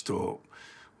pinched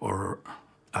or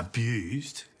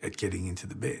abused at getting into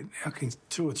the bed. How can a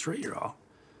 2 or 3-year-old?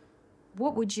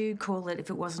 What would you call it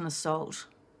if it wasn't assault?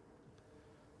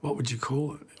 What would you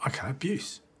call it? Okay,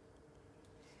 abuse.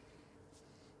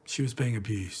 She was being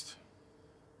abused.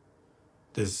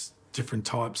 There's different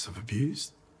types of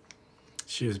abuse.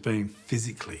 She was being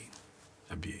physically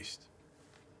abused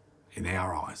in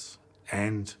our eyes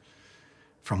and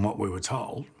from what we were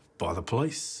told by the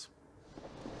police.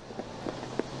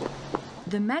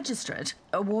 The magistrate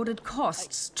awarded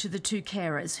costs to the 2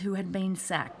 carers who had been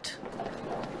sacked.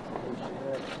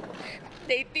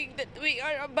 They think that we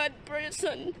are a bad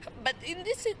person, but in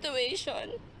this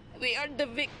situation, we are the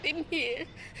victim here,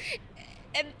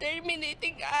 and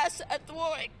terminating us at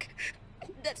work.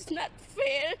 That's not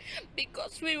fair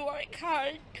because we work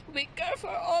hard, we care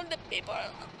for all the people.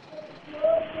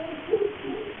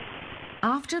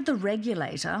 After the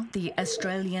regulator, the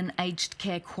Australian Aged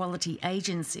Care Quality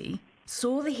Agency,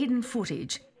 saw the hidden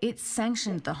footage, it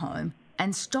sanctioned the home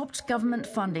and stopped government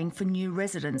funding for new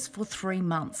residents for 3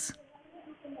 months.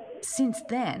 Since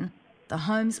then, the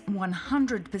home's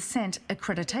 100%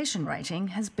 accreditation rating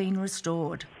has been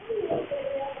restored.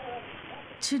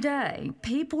 Today,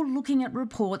 people looking at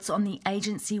reports on the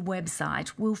agency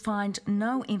website will find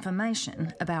no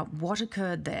information about what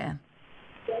occurred there.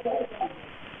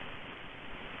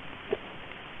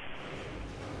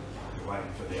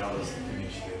 Waiting for the others to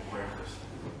finish their breakfast.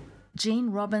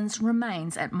 Jean Robbins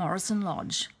remains at Morrison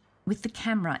Lodge with the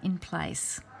camera in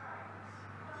place.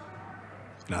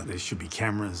 You know, there should be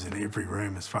cameras in every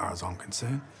room as far as I'm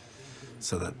concerned,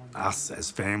 so that us as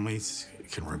families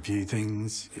can review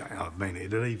things. You know, I mean,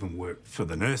 it'd even work for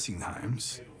the nursing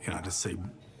homes, you know, to see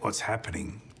what's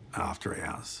happening after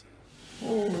hours.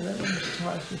 Oh, that one's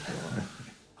twice before.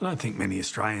 I don't think many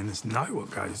Australians know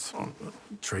what goes on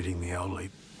treating the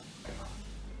elderly.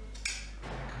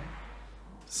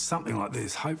 Something like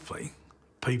this, hopefully,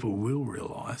 people will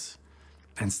realise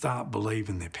and start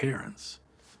believing their parents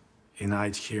in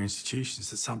aged care institutions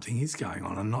that something is going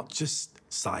on, and not just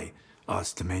say, oh,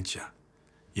 it's dementia.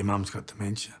 Your mum's got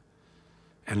dementia.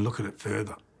 And look at it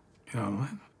further. You know what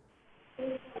I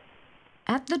mean?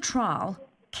 At the trial,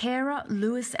 carer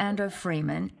Lewis Ando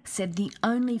Freeman said the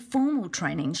only formal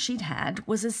training she'd had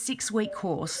was a 6-week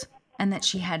course, and that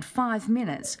she had 5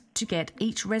 minutes to get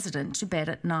each resident to bed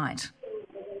at night.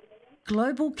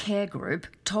 Global Care Group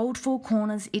told Four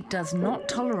Corners it does not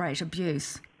tolerate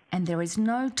abuse, and there is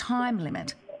no time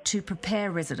limit to prepare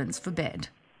residents for bed.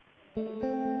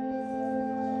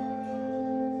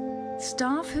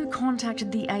 Staff who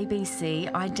contacted the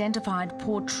ABC identified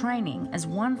poor training as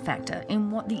one factor in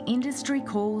what the industry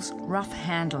calls rough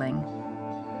handling.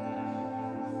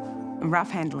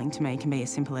 Rough handling to me can be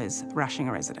as simple as rushing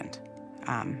a resident.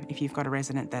 If you've got a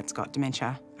resident that's got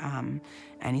dementia and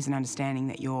isn't understanding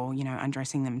that you're,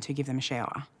 undressing them to give them a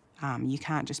shower, you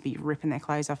can't just be ripping their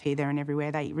clothes off here, there and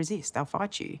everywhere. They resist, they'll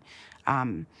fight you.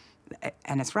 And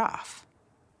it's rough.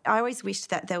 I always wished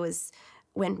that there was,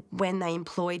 when they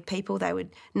employed people, they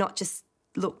would not just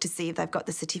look to see if they've got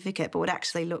the certificate, but would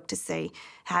actually look to see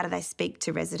how do they speak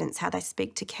to residents, how they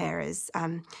speak to carers,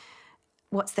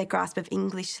 what's their grasp of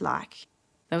English like.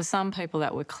 There were some people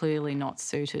that were clearly not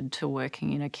suited to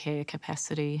working in a care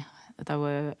capacity. They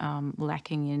were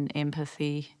lacking in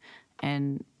empathy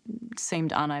and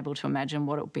seemed unable to imagine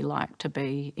what it would be like to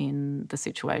be in the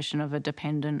situation of a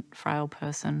dependent, frail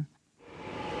person.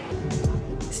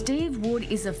 Steve Wood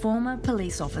is a former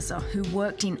police officer who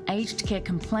worked in aged care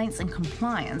complaints and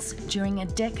compliance during a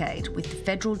decade with the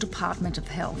Federal Department of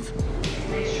Health.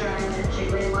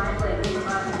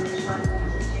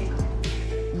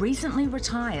 Recently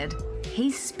retired,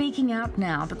 he's speaking out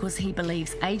now because he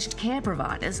believes aged care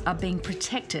providers are being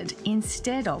protected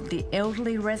instead of the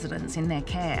elderly residents in their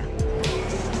care.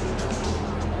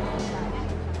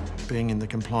 Being in the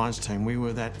compliance team, we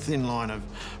were that thin line of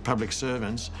public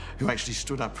servants who actually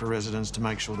stood up for residents to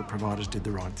make sure that providers did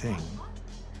the right thing.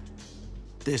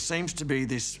 There seems to be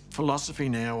this philosophy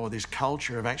now, or this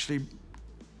culture of actually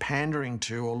pandering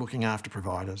to or looking after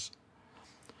providers.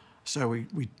 So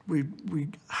we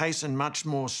hasten much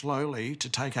more slowly to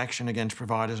take action against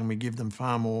providers, and we give them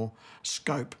far more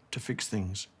scope to fix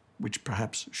things, which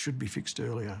perhaps should be fixed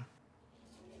earlier.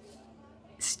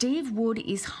 Steve Wood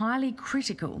is highly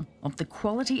critical of the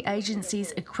Quality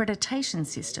Agency's accreditation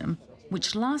system,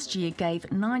 which last year gave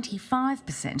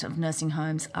 95% of nursing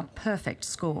homes a perfect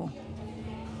score.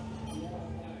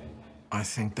 I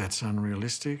think that's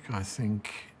unrealistic. I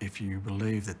think if you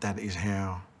believe that that is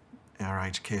how our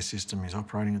aged care system is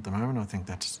operating at the moment, I think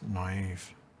that's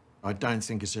naive. I don't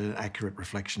think it's an accurate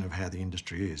reflection of how the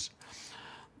industry is.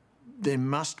 There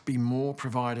must be more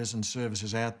providers and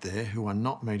services out there who are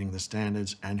not meeting the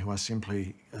standards and who are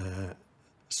simply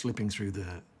slipping through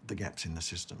the gaps in the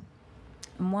system.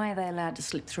 And why are they allowed to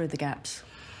slip through the gaps?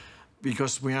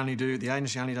 Because the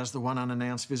agency only does the one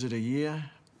unannounced visit a year.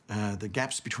 The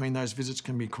gaps between those visits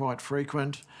can be quite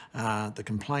frequent. The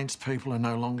complaints people are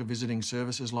no longer visiting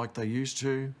services like they used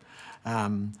to.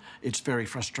 It's very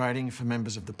frustrating for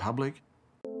members of the public.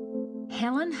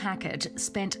 Helen Hackett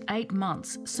spent 8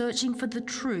 months searching for the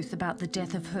truth about the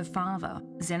death of her father,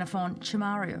 Xenophon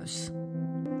Chimarios.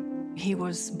 He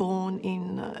was born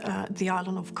in the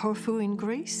island of Corfu in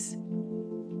Greece.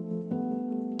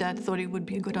 Dad thought it would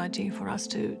be a good idea for us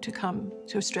to come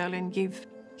to Australia and give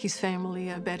his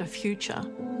family a better future.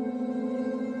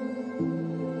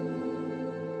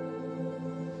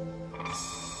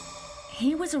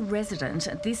 He was a resident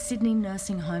at this Sydney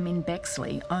nursing home in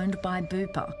Bexley, owned by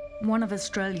Bupa, one of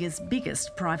Australia's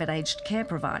biggest private aged care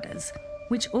providers,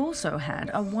 which also had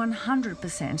a 100%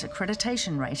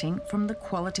 accreditation rating from the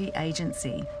Quality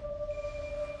Agency.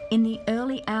 In the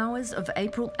early hours of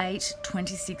April 8,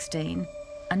 2016,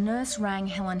 a nurse rang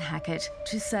Helen Hackett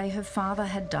to say her father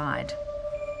had died.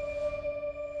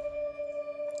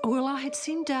 Well, I had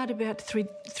seen Dad about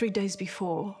three days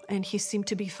before, and he seemed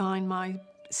to be fine. My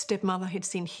stepmother had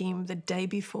seen him the day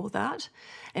before that,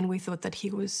 and we thought that he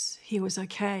was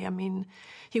okay. I mean,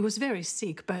 he was very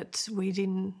sick, but we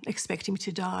didn't expect him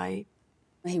to die.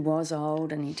 He was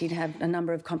old and he did have a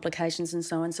number of complications and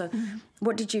so on. So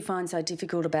what did you find so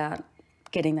difficult about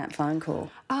getting that phone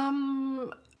call?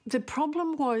 The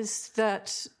problem was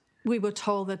that we were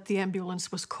told that the ambulance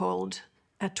was called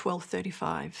at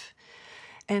 12:35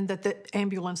 and that the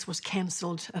ambulance was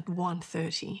cancelled at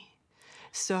 1:30.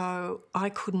 So I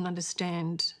couldn't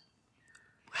understand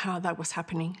how that was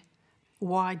happening.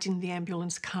 Why didn't the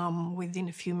ambulance come within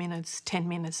a few minutes, 10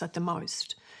 minutes at the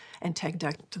most, and take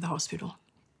Dad to the hospital?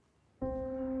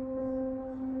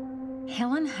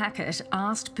 Helen Hackett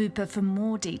asked Bupa for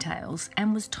more details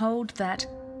and was told that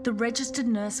the registered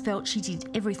nurse felt she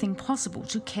did everything possible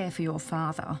to care for your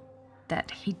father,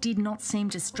 that he did not seem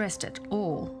distressed at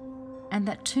all, and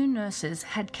that two nurses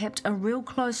had kept a real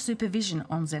close supervision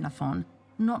on Xenophon,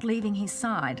 not leaving his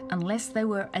side unless they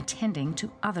were attending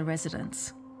to other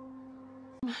residents.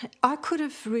 I could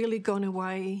have really gone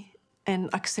away and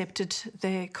accepted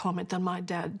their comment that my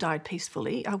dad died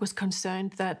peacefully. I was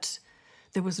concerned that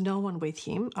there was no one with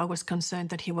him. I was concerned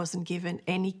that he wasn't given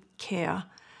any care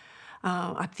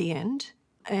at the end.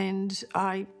 And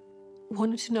I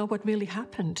wanted to know what really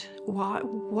happened.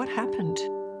 What happened?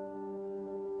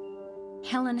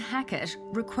 Helen Hackett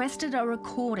requested a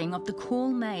recording of the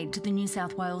call made to the New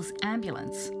South Wales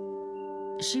ambulance.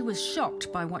 She was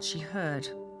shocked by what she heard.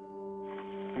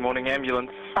 Good morning,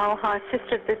 ambulance. Oh, hi,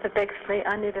 Sister Bupa Bexley.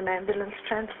 I need an ambulance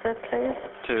transfer, please.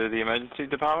 To the emergency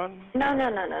department? No.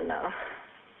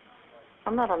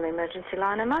 I'm not on the emergency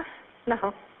line, am I?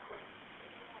 No.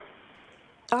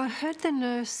 I heard the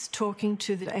nurse talking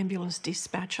to the ambulance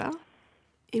dispatcher.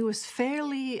 It was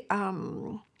fairly...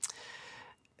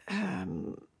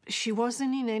 she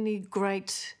wasn't in any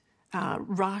great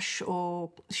rush, or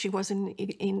she wasn't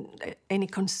in any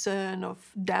concern of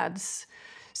Dad's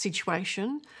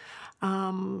situation.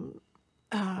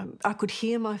 I could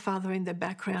hear my father in the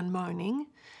background moaning,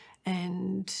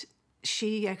 and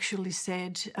she actually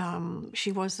said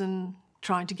she wasn't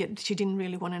trying to get... She didn't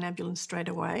really want an ambulance straight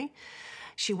away.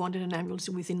 She wanted an ambulance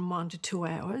within 1 to 2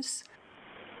 hours.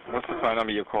 What's the phone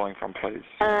number you're calling from, please?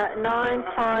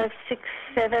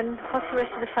 9567. What's the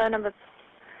rest of the phone number?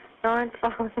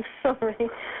 95, sorry.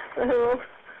 We're all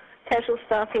casual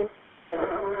staff in.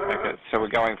 Okay, so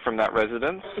we're going from that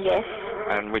residence? Yes.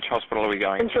 And which hospital are we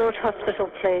going St George Hospital,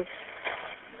 please.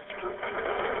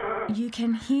 You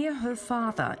can hear her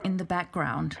father in the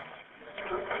background.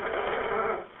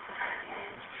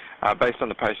 Based on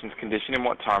the patient's condition, in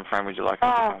what time frame would you like?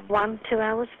 1, 2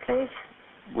 hours, please.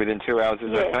 Within 2 hours,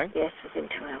 is that okay? Yes, within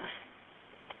 2 hours.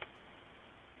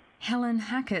 Helen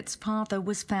Hackett's father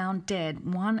was found dead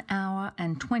 1 hour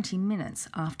and 20 minutes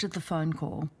after the phone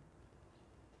call.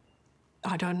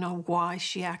 I don't know why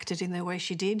she acted in the way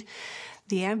she did.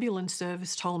 The ambulance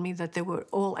service told me that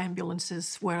all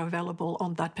ambulances were available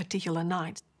on that particular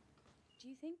night.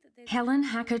 Helen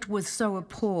Hackett was so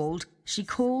appalled, she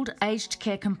called aged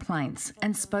care complaints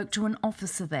and spoke to an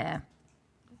officer there.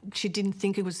 She didn't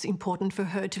think it was important for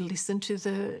her to listen to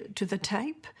the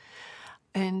tape,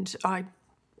 and I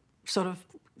sort of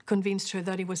convinced her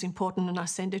that it was important, and I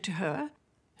sent it to her.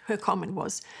 Her comment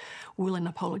was, "Will an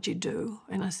apology do?"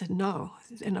 And I said, "No,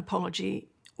 an apology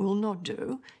will not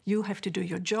do. You have to do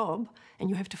your job, and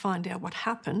you have to find out what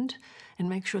happened and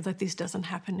make sure that this doesn't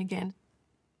happen again."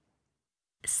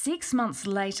 6 months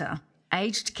later,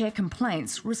 Aged Care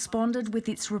Complaints responded with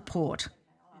its report.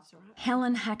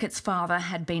 Helen Hackett's father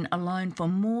had been alone for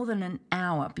more than an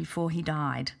hour before he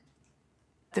died.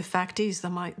 The fact is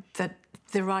that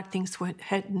the right things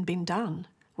hadn't been done,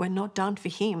 were not done for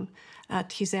him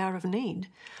at his hour of need.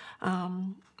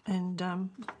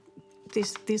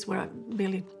 These were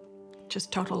really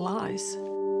just total lies.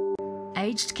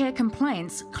 Aged Care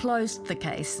Complaints closed the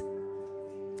case.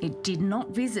 It did not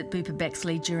visit Bupa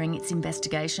Bexley during its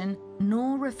investigation,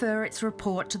 nor refer its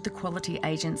report to the Quality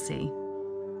Agency.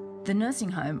 The nursing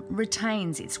home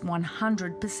retains its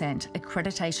 100%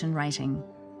 accreditation rating.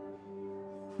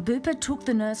 Bupa took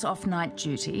the nurse off night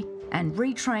duty and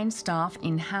retrained staff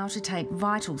in how to take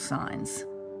vital signs.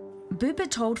 Bupa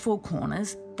told Four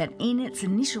Corners that in its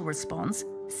initial response,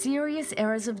 serious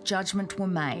errors of judgment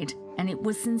were made, and it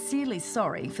was sincerely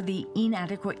sorry for the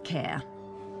inadequate care.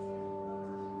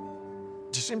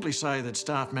 To simply say that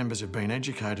staff members have been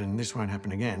educated and this won't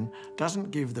happen again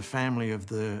doesn't give the family of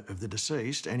the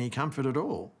deceased any comfort at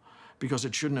all, because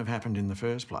it shouldn't have happened in the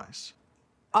first place.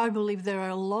 I believe there are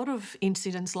a lot of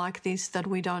incidents like this that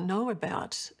we don't know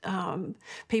about.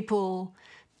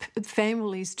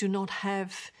 Families do not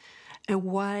have a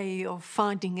way of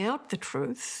finding out the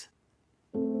truth.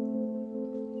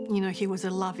 You know, he was a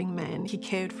loving man. He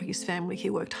cared for his family. He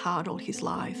worked hard all his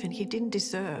life, and he didn't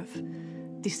deserve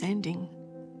this ending.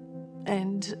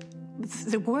 And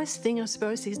the worst thing, I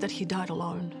suppose, is that he died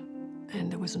alone,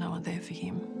 and there was no one there for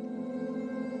him.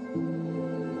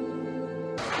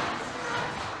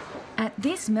 At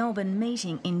this Melbourne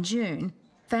meeting in June,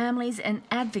 families and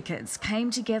advocates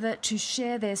came together to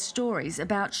share their stories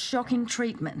about shocking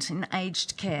treatment in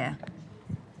aged care.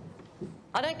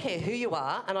 I don't care who you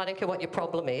are, and I don't care what your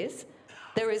problem is.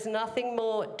 There is nothing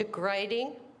more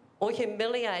degrading or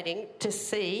humiliating to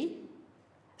see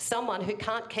someone who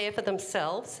can't care for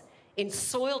themselves in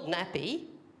soiled nappy,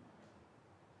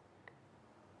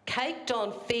 caked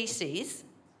on faeces,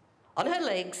 on her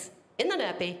legs, in the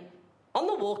nappy, on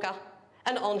the walker,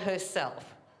 and on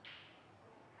herself.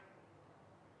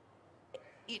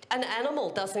 An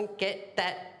animal doesn't get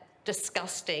that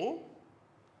disgusting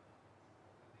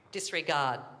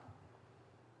disregard.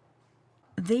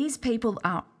 These people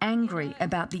are angry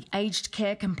about the aged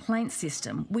care complaint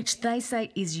system, which they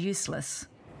say is useless.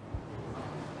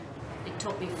 It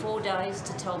took me 4 days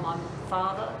to tell my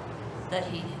father that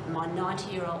my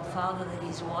 90-year-old father, that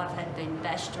his wife had been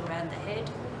bashed around the head,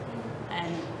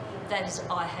 and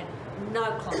I had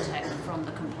no contact from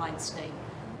the complaints team.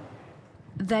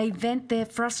 They vent their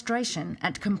frustration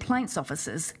at complaints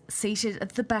officers seated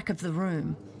at the back of the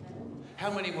room.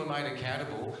 How many were made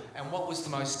accountable, and what was the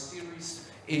most serious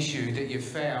issue that you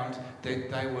found that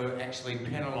they were actually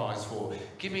penalised for?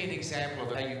 Give me an example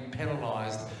of how you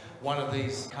penalised one of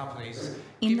these companies.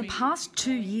 In the past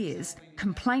 2 years,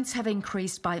 complaints have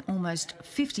increased by almost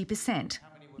 50%,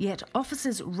 yet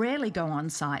officers rarely go on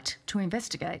site to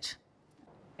investigate.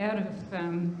 Out of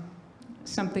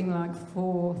something like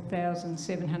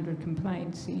 4,700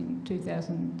 complaints in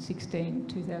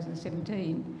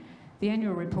 2016-2017, the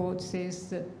annual report says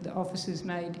that the officers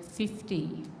made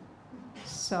 50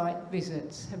 site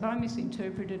visits. Have I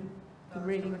misinterpreted the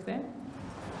reading of that?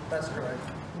 That's correct.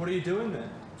 What are you doing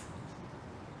there?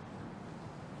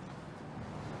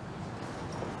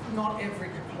 Not every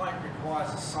complaint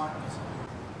requires a site visit.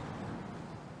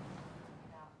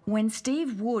 When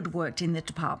Steve Wood worked in the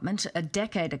department a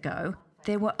decade ago,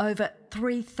 there were over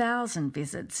 3,000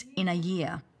 visits in a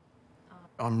year.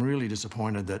 I'm really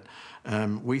disappointed that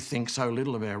we think so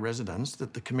little of our residents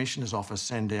that the Commissioner's Office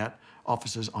send out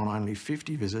officers on only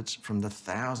 50 visits from the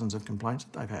thousands of complaints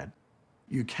that they've had.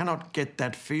 You cannot get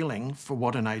that feeling for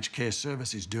what an aged care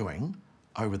service is doing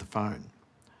over the phone.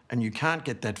 And you can't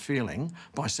get that feeling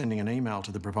by sending an email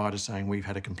to the provider saying, we've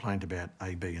had a complaint about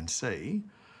A, B and C.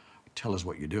 Tell us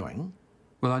what you're doing.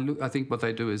 Well, I think what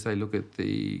they do is they look at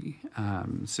the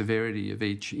severity of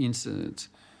each incident,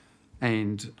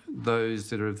 and those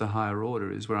that are of the higher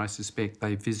order is where I suspect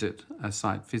they visit a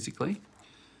site physically.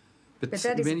 But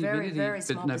that is a very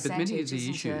small percentage, but many of the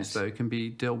issues, though, can be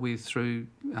dealt with through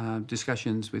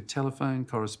discussions with telephone,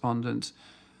 correspondence.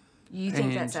 You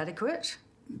think that's adequate?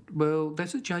 Well,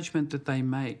 that's a judgment that they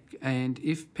make, and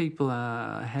if people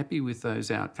are happy with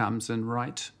those outcomes and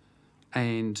rate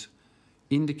and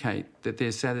indicate that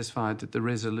they're satisfied that the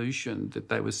resolution that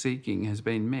they were seeking has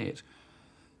been met,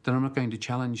 then I'm not going to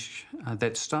challenge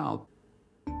that style.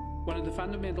 One of the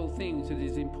fundamental things that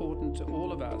is important to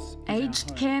all of us...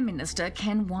 Aged Care Minister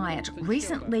Ken Wyatt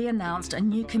recently announced a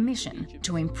new commission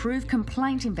to improve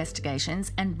complaint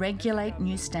investigations and regulate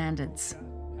new standards.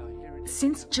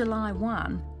 Since July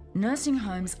 1, nursing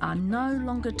homes are no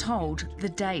longer told the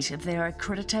date of their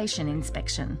accreditation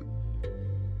inspection.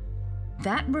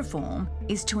 That reform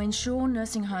is to ensure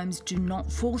nursing homes do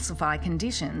not falsify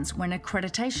conditions when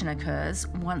accreditation occurs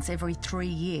once every 3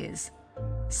 years,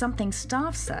 something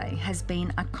staff say has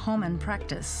been a common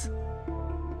practice.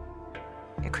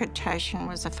 Accreditation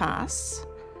was a farce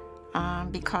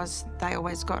because they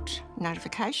always got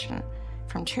notification,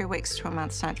 from 2 weeks to a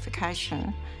month's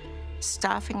notification.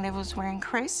 Staffing levels were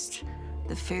increased.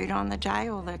 The food on the day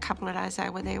or the couple of days they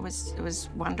were there was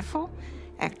wonderful.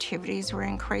 Activities were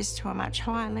increased to a much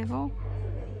higher level.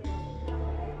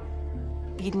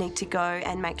 You'd need to go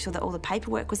and make sure that all the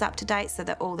paperwork was up to date, so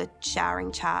that all the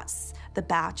showering charts, the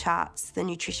bowel charts, the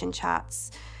nutrition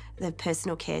charts, the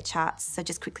personal care charts, so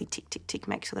just quickly tick, tick, tick,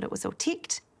 make sure that it was all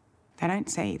ticked. They don't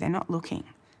see, they're not looking.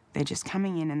 They're just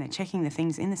coming in and they're checking the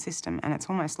things in the system, and it's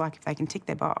almost like if they can tick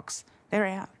their box, they're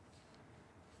out.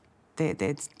 They're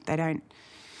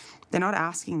not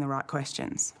asking the right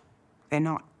questions. They're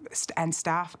not, and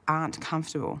staff aren't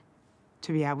comfortable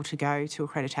to be able to go to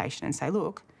accreditation and say,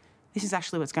 look, this is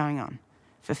actually what's going on,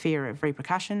 for fear of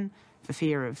repercussion, for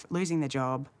fear of losing their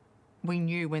job. We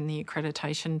knew when the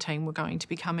accreditation team were going to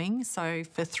be coming, so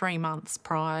for 3 months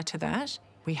prior to that,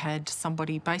 we had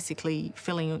somebody basically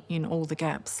filling in all the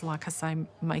gaps, like I say,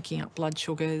 making up blood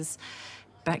sugars,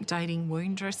 backdating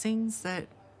wound dressings that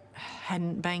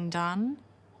hadn't been done.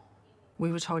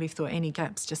 We were told if there were any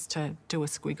gaps just to do a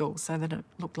squiggle so that it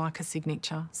looked like a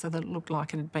signature, so that it looked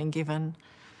like it had been given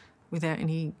without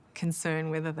any concern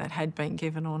whether that had been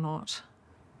given or not.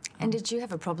 And did you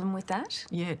have a problem with that?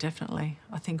 Yeah, definitely.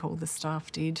 I think all the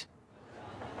staff did.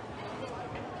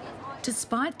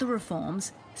 Despite the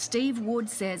reforms, Steve Wood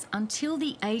says until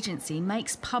the agency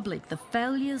makes public the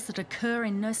failures that occur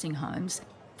in nursing homes,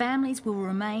 families will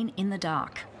remain in the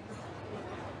dark.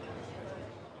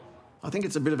 I think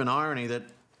it's a bit of an irony that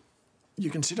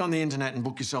you can sit on the internet and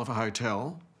book yourself a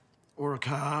hotel or a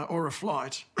car or a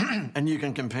flight and you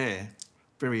can compare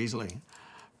very easily.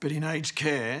 But in aged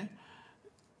care,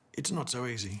 it's not so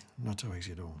easy, not so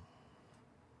easy at all.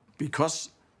 Because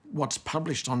what's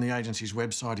published on the agency's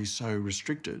website is so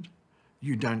restricted,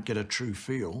 you don't get a true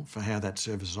feel for how that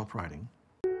service is operating.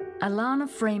 Alana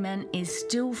Freeman is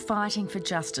still fighting for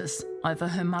justice over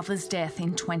her mother's death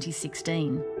in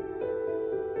 2016.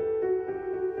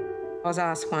 I was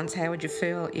asked once, how would you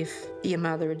feel if your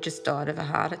mother had just died of a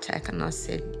heart attack? And I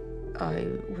said, I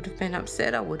would have been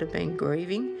upset, I would have been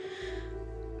grieving,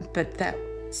 but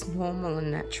that's normal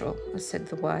and natural. I said,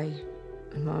 the way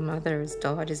my mother has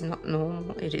died is not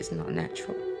normal, it is not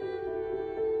natural.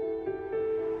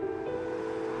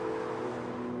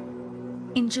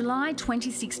 In July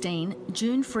 2016,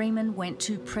 June Freeman went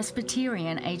to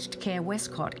Presbyterian Aged Care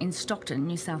Westcott in Stockton,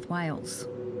 New South Wales.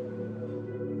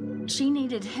 She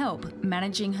needed help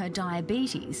managing her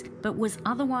diabetes, but was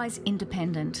otherwise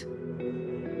independent.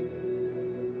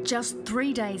 Just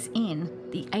 3 days in,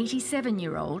 the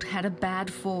 87-year-old had a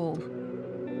bad fall.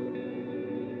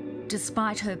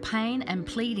 Despite her pain and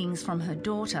pleadings from her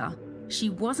daughter, she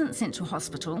wasn't sent to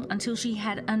hospital until she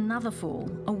had another fall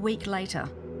a week later.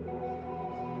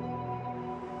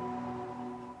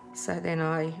 So then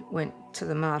I went to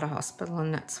the Mater Hospital,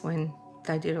 and that's when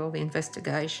they did all the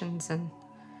investigations, and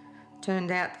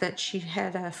turned out that she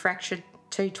had a fractured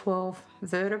T12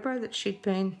 vertebra that she'd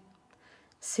been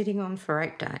sitting on for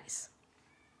 8 days.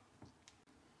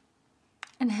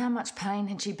 And how much pain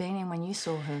had she been in when you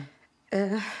saw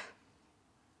her?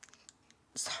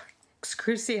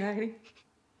 Excruciating.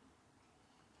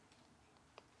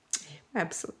 Yeah,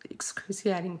 absolutely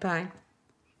excruciating pain.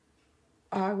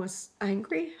 I was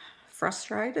angry,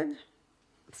 frustrated,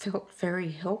 felt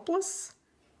very helpless.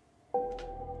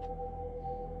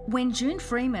 When June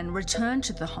Freeman returned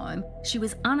to the home, she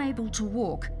was unable to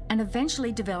walk and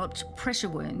eventually developed pressure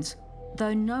wounds,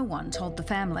 though no one told the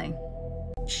family.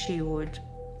 She would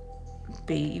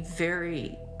be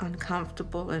very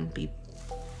uncomfortable and be,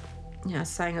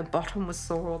 saying her bottom was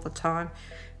sore all the time.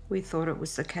 We thought it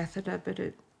was the catheter, but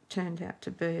it turned out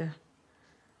to be a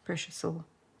pressure sore.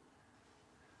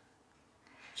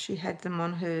 She had them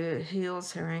on her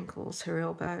heels, her ankles, her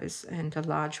elbows, and a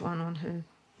large one on her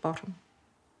bottom.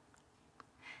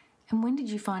 And when did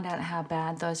you find out how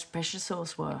bad those pressure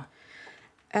sores were?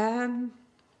 When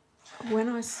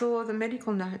I saw the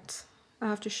medical notes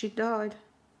after she died.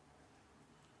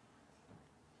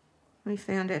 We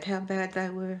found out how bad they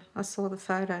were. I saw the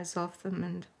photos of them,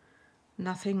 and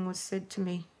nothing was said to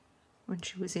me when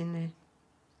she was in there.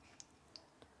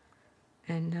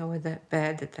 And they were that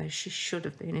bad that she should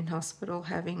have been in hospital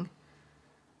having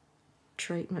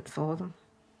treatment for them.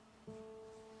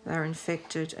 They were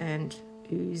infected and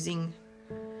oozing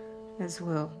as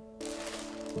well.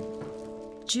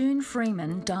 June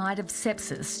Freeman died of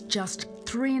sepsis just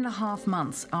 3.5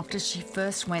 months after she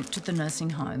first went to the nursing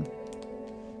home.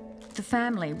 The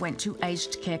family went to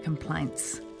aged care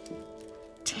complaints.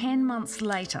 10 months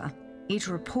later, it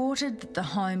reported that the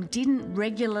home didn't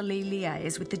regularly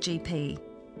liaise with the GP,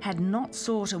 had not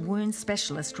sought a wound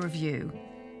specialist review,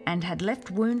 and had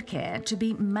left wound care to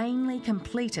be mainly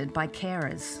completed by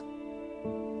carers.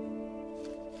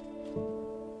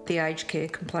 The Aged Care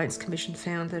Complaints Commission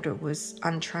found that it was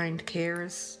untrained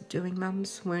carers doing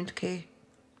mum's wound care.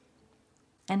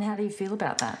 And how do you feel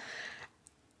about that?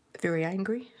 Very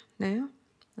angry now.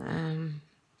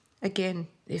 Again,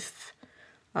 if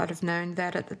I'd have known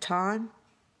that at the time,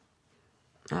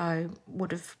 I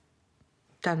would have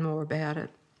done more about it.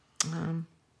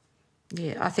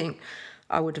 I think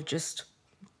I would have just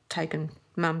taken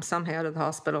mum somehow to the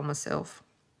hospital myself.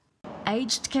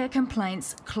 Aged care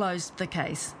complaints closed the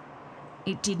case.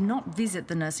 It did not visit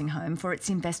the nursing home for its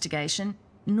investigation,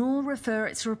 nor refer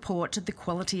its report to the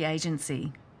Quality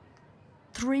Agency.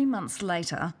 3 months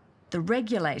later, the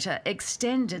regulator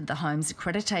extended the home's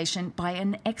accreditation by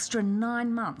an extra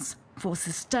 9 months for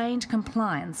sustained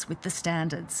compliance with the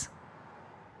standards.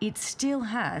 It still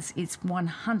has its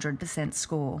 100%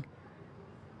 score.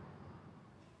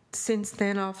 Since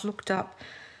then, I've looked up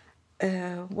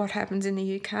what happens in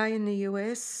the UK and the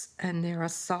US, and there are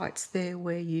sites there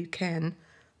where you can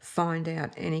find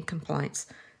out any complaints.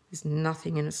 There's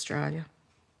nothing in Australia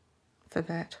for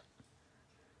that.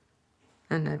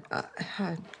 And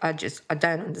I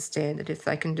don't understand it. If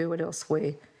they can do it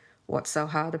elsewhere, what's so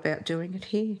hard about doing it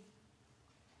here?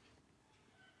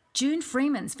 June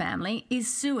Freeman's family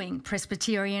is suing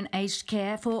Presbyterian Aged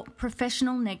Care for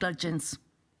professional negligence.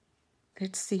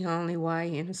 It's the only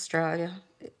way in Australia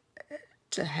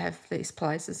to have these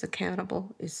places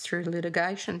accountable is through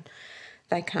litigation.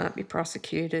 They can't be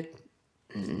prosecuted.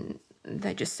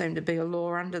 They just seem to be a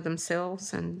law unto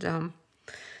themselves, and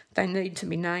they need to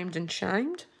be named and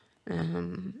shamed,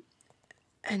 and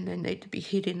they need to be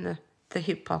hit in the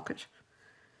hip pocket.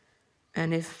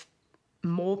 And if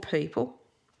more people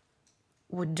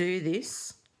would do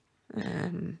this,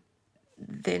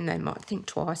 then they might think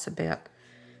twice about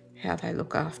how they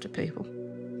look after people.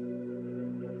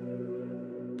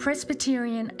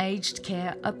 Presbyterian Aged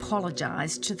Care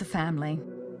apologised to the family.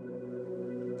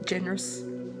 Generous,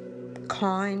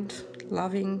 kind,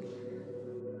 loving,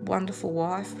 wonderful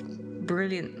wife,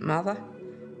 brilliant mother.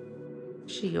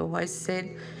 She always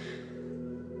said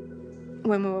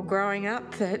when we were growing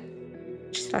up that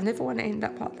she said, I never want to end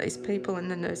up like these people in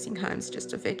the nursing homes,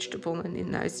 just a vegetable and in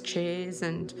those chairs,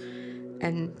 and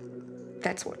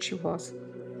that's what she was.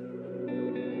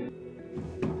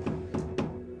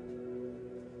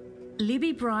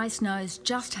 Libby Bryce knows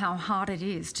just how hard it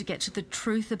is to get to the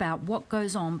truth about what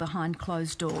goes on behind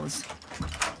closed doors.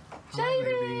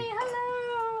 Jamie,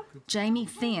 hello. Jamie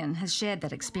Thean has shared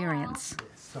that experience.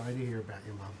 Sorry to hear about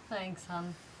your mum. Thanks,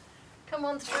 hon. Come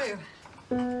on through.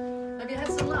 Have you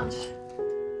had some lunch?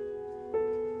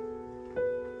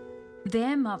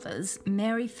 Their mothers,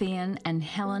 Mary Thean and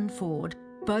Helen Ford,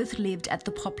 both lived at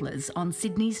the Poplars on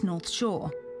Sydney's North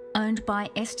Shore, owned by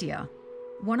Estia,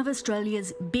 one of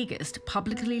Australia's biggest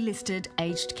publicly listed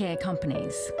aged care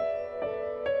companies.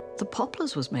 The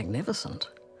Poplars was magnificent.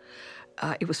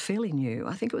 It was fairly new.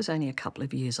 I think it was only a couple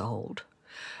of years old.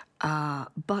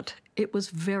 But it was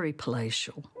very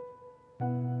palatial.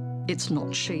 It's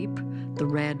not cheap. The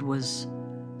RAD was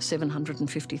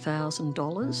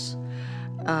 $750,000.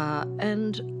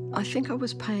 And I think I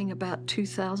was paying about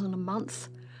 $2,000 a month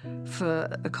for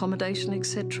accommodation,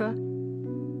 etc.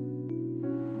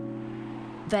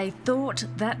 They thought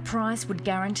that price would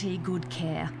guarantee good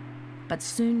care, but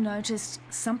soon noticed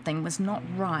something was not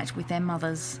right with their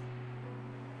mothers.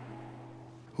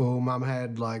 Well, Mum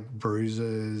had like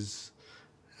bruises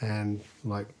and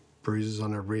like bruises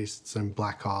on her wrists and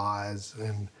black eyes,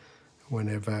 and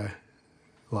whenever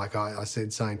like I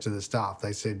said something to the staff,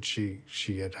 they said she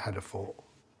had had a fall.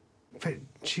 But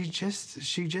she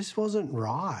just wasn't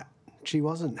right. She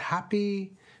wasn't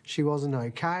happy. She wasn't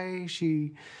okay.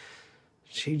 She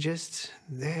just,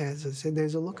 as I said,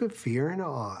 there's a look of fear in her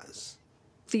eyes.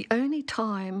 The only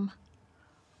time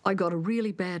I got a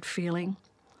really bad feeling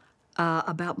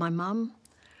about my mum,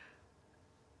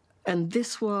 and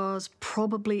this was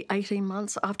probably 18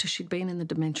 months after she'd been in the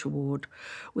dementia ward,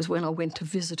 was when I went to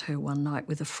visit her one night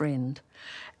with a friend,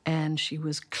 and she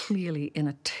was clearly in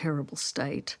a terrible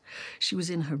state. She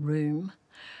was in her room.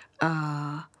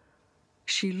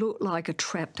 She looked like a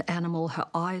trapped animal. Her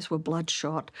eyes were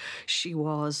bloodshot. She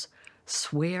was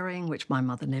swearing, which my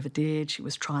mother never did. She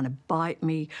was trying to bite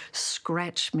me,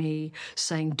 scratch me,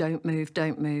 saying, "Don't move,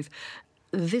 don't move."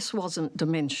 This wasn't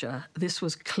dementia. This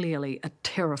was clearly a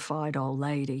terrified old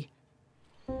lady.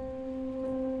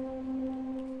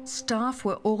 Staff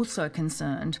were also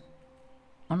concerned.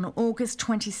 On August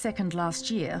 22nd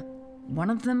last year, one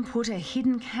of them put a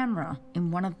hidden camera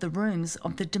in one of the rooms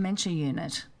of the dementia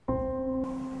unit.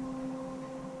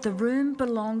 The room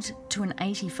belonged to an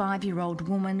 85-year-old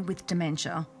woman with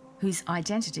dementia whose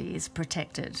identity is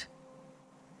protected.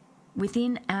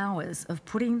 Within hours of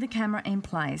putting the camera in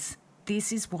place,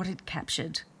 this is what it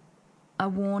captured. A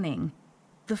warning.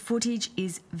 The footage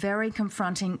is very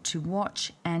confronting to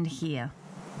watch and hear.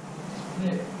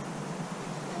 Yeah.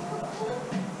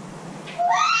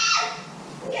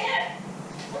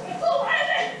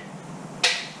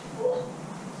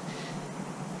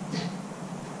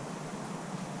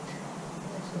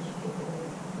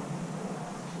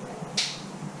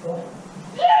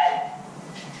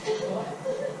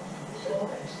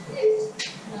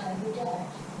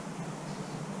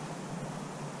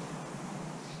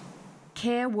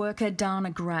 care worker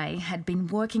Dana Gray had been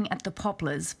working at the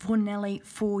Poplars for nearly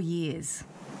 4 years.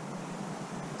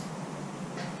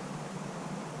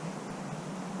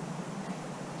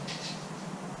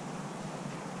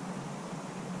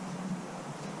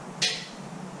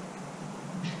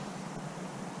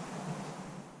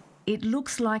 It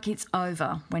looks like it's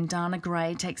over when Dana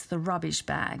Gray takes the rubbish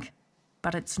bag,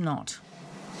 but it's not.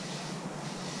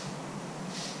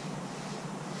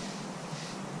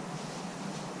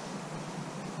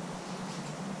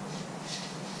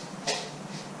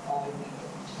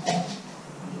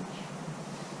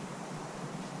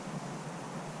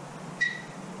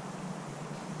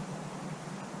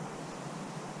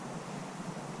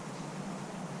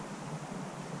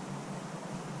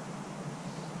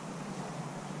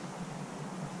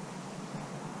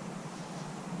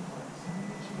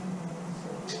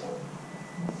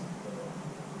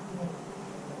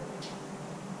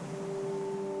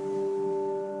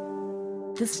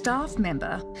 The staff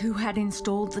member who had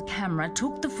installed the camera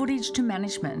took the footage to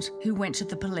management, who went to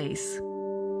the police.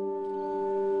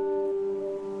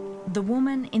 The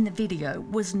woman in the video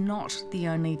was not the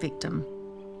only victim.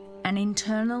 An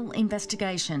internal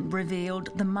investigation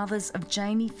revealed the mothers of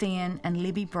Jamie Thean and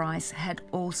Libby Bryce had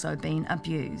also been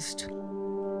abused.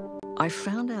 I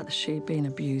found out that she'd been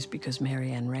abused because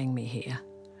Marianne rang me here.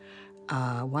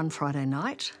 One Friday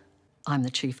night, I'm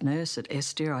the chief nurse at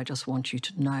Estia. I just want you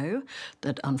to know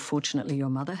that unfortunately your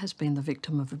mother has been the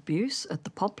victim of abuse at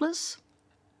the Poplars.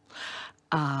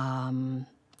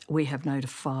 We have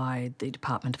notified the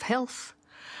Department of Health,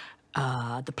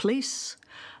 the police.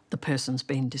 The person's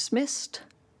been dismissed.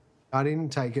 I didn't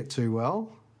take it too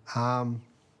well.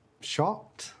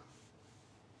 Shocked,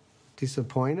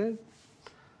 disappointed.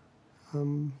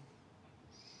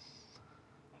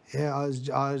 Yeah, I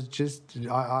was just,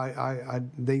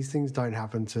 these things don't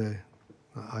happen to,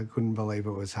 I couldn't believe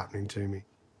it was happening to me.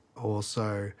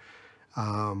 Also,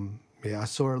 yeah, I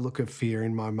saw a look of fear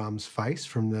in my mum's face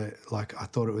from the, like, I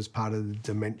thought it was part of the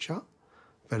dementia,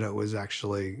 but it was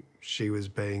actually, she was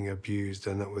being abused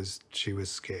and she was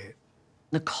scared.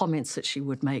 The comments that she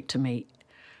would make to me,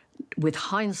 with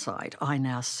hindsight, I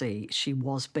now see she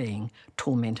was being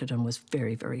tormented and was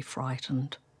very, very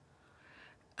frightened.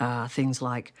 Things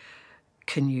like,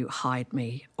 can you hide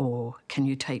me, or can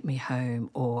you take me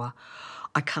home, or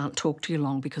I can't talk to you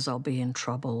long because I'll be in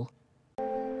trouble.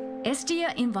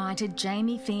 Estia invited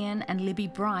Jamie Thean and Libby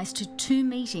Bryce to 2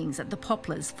 meetings at the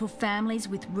Poplars for families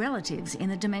with relatives in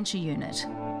the dementia unit.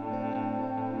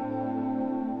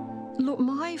 Look,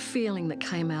 my feeling that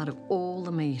came out of all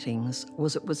the meetings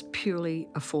was it was purely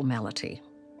a formality.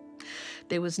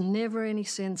 There was never any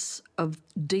sense of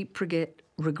deep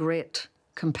regret,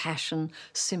 compassion,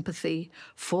 sympathy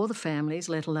for the families,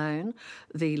 let alone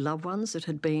the loved ones that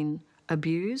had been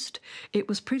abused. It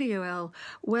was pretty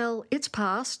well, it's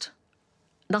past.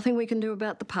 Nothing we can do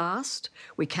about the past.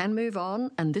 We can move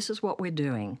on, and this is what we're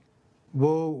doing.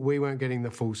 Well, we weren't getting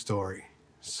the full story.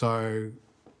 So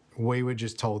we were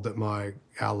just told that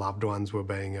our loved ones were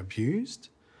being abused,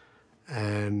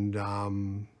 and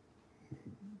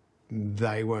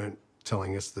they weren't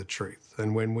telling us the truth.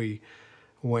 And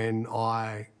when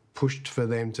I pushed for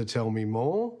them to tell me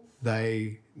more,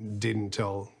 they didn't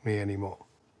tell me anymore.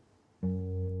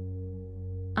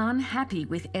 Unhappy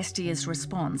with Estia's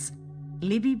response,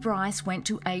 Libby Bryce went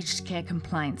to aged care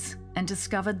complaints and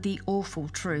discovered the awful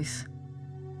truth.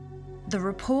 The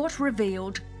report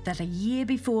revealed that a year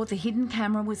before the hidden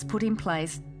camera was put in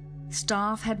place,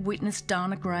 staff had witnessed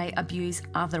Dana Gray abuse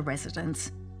other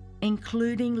residents,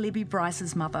 including Libby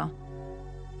Bryce's mother,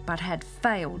 but had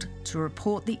failed to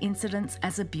report the incidents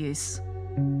as abuse.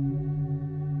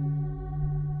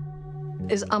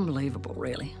 It's unbelievable,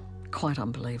 really. Quite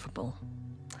unbelievable.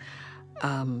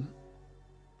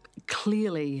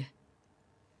 Clearly,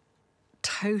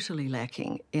 totally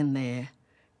lacking in their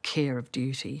care of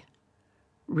duty.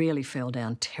 Really fell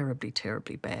down terribly,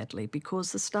 terribly badly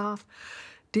because the staff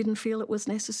didn't feel it was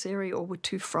necessary or were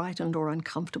too frightened or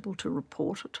uncomfortable to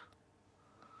report it.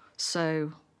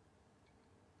 So,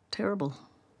 terrible.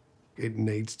 It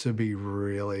needs to be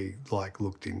really,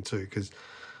 looked into because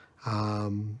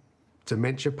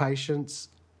dementia patients,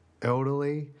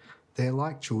 elderly, they're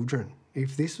like children.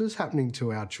 If this was happening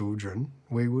to our children,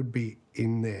 we would be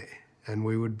in there and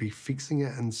we would be fixing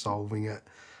it and solving it.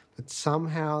 But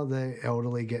somehow the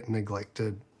elderly get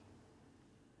neglected.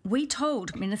 We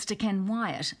told Minister Ken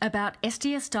Wyatt about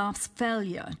Estia staff's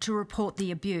failure to report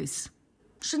the abuse.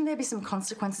 Shouldn't there be some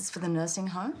consequences for the nursing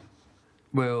home?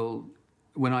 Well,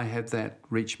 when I have that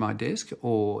reach my desk,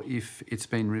 or if it's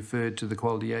been referred to the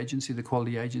quality agency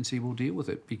will deal with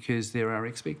it, because there are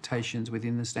expectations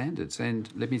within the standards. And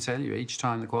let me tell you, each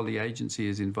time the quality agency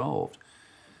is involved,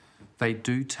 they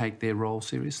do take their role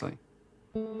seriously.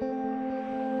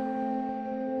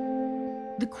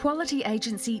 The quality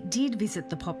agency did visit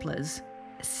the Poplars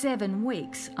 7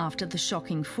 weeks after the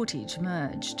shocking footage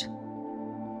merged.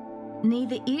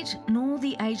 Neither it nor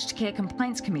the Aged Care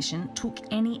Complaints Commission took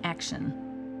any action.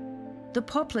 The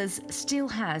Poplars still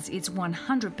has its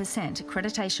 100%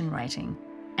 accreditation rating,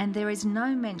 and there is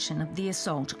no mention of the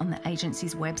assault on the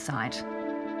agency's website.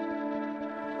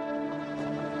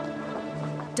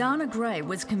 Dana Gray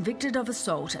was convicted of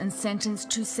assault and sentenced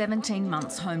to 17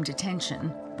 months home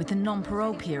detention with a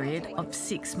non-parole period of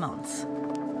 6 months.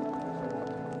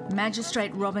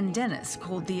 Magistrate Robin Dennis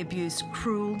called the abuse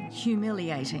cruel,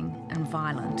 humiliating and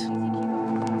violent.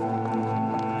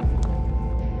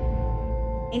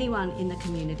 Anyone in the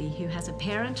community who has a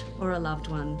parent or a loved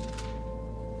one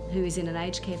who is in an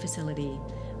aged care facility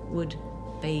would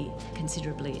be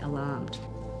considerably alarmed.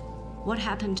 What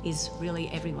happened is really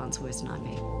everyone's worst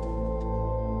nightmare.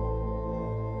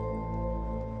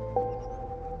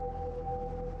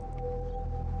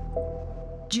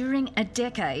 During a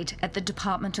decade at the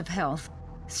Department of Health,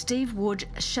 Steve Wood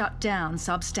shut down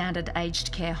substandard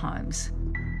aged care homes.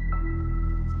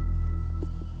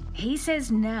 He says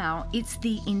now it's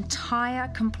the entire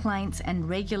complaints and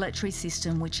regulatory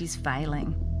system which is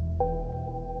failing.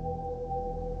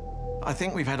 I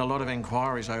think we've had a lot of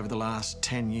inquiries over the last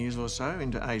 10 years or so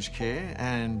into aged care,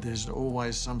 and there's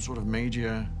always some sort of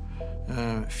media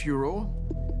furor.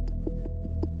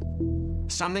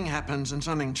 Something happens and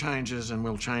something changes, and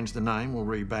we'll change the name, we'll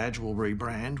rebadge, we'll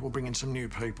rebrand, we'll bring in some new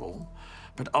people,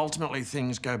 but ultimately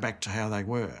things go back to how they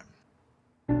were.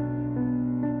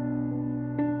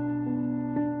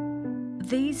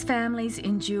 These families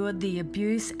endured the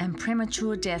abuse and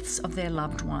premature deaths of their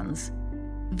loved ones,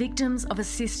 victims of a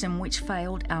system which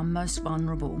failed our most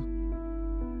vulnerable.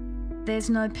 There's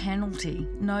no penalty,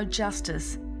 no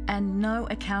justice, and no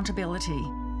accountability,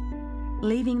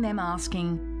 leaving them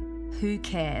asking, who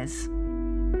cares?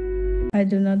 I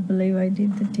do not believe I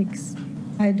did the ticks.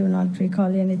 I do not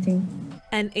recall anything.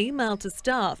 An email to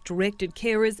staff directed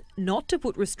carers not to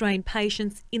put restrained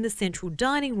patients in the central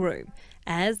dining room,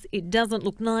 as it doesn't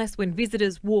look nice when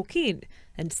visitors walk in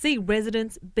and see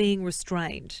residents being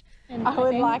restrained. I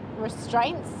would like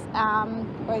restraints,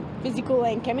 both physical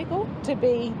and chemical, to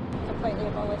be completely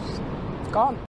abolished. It's gone.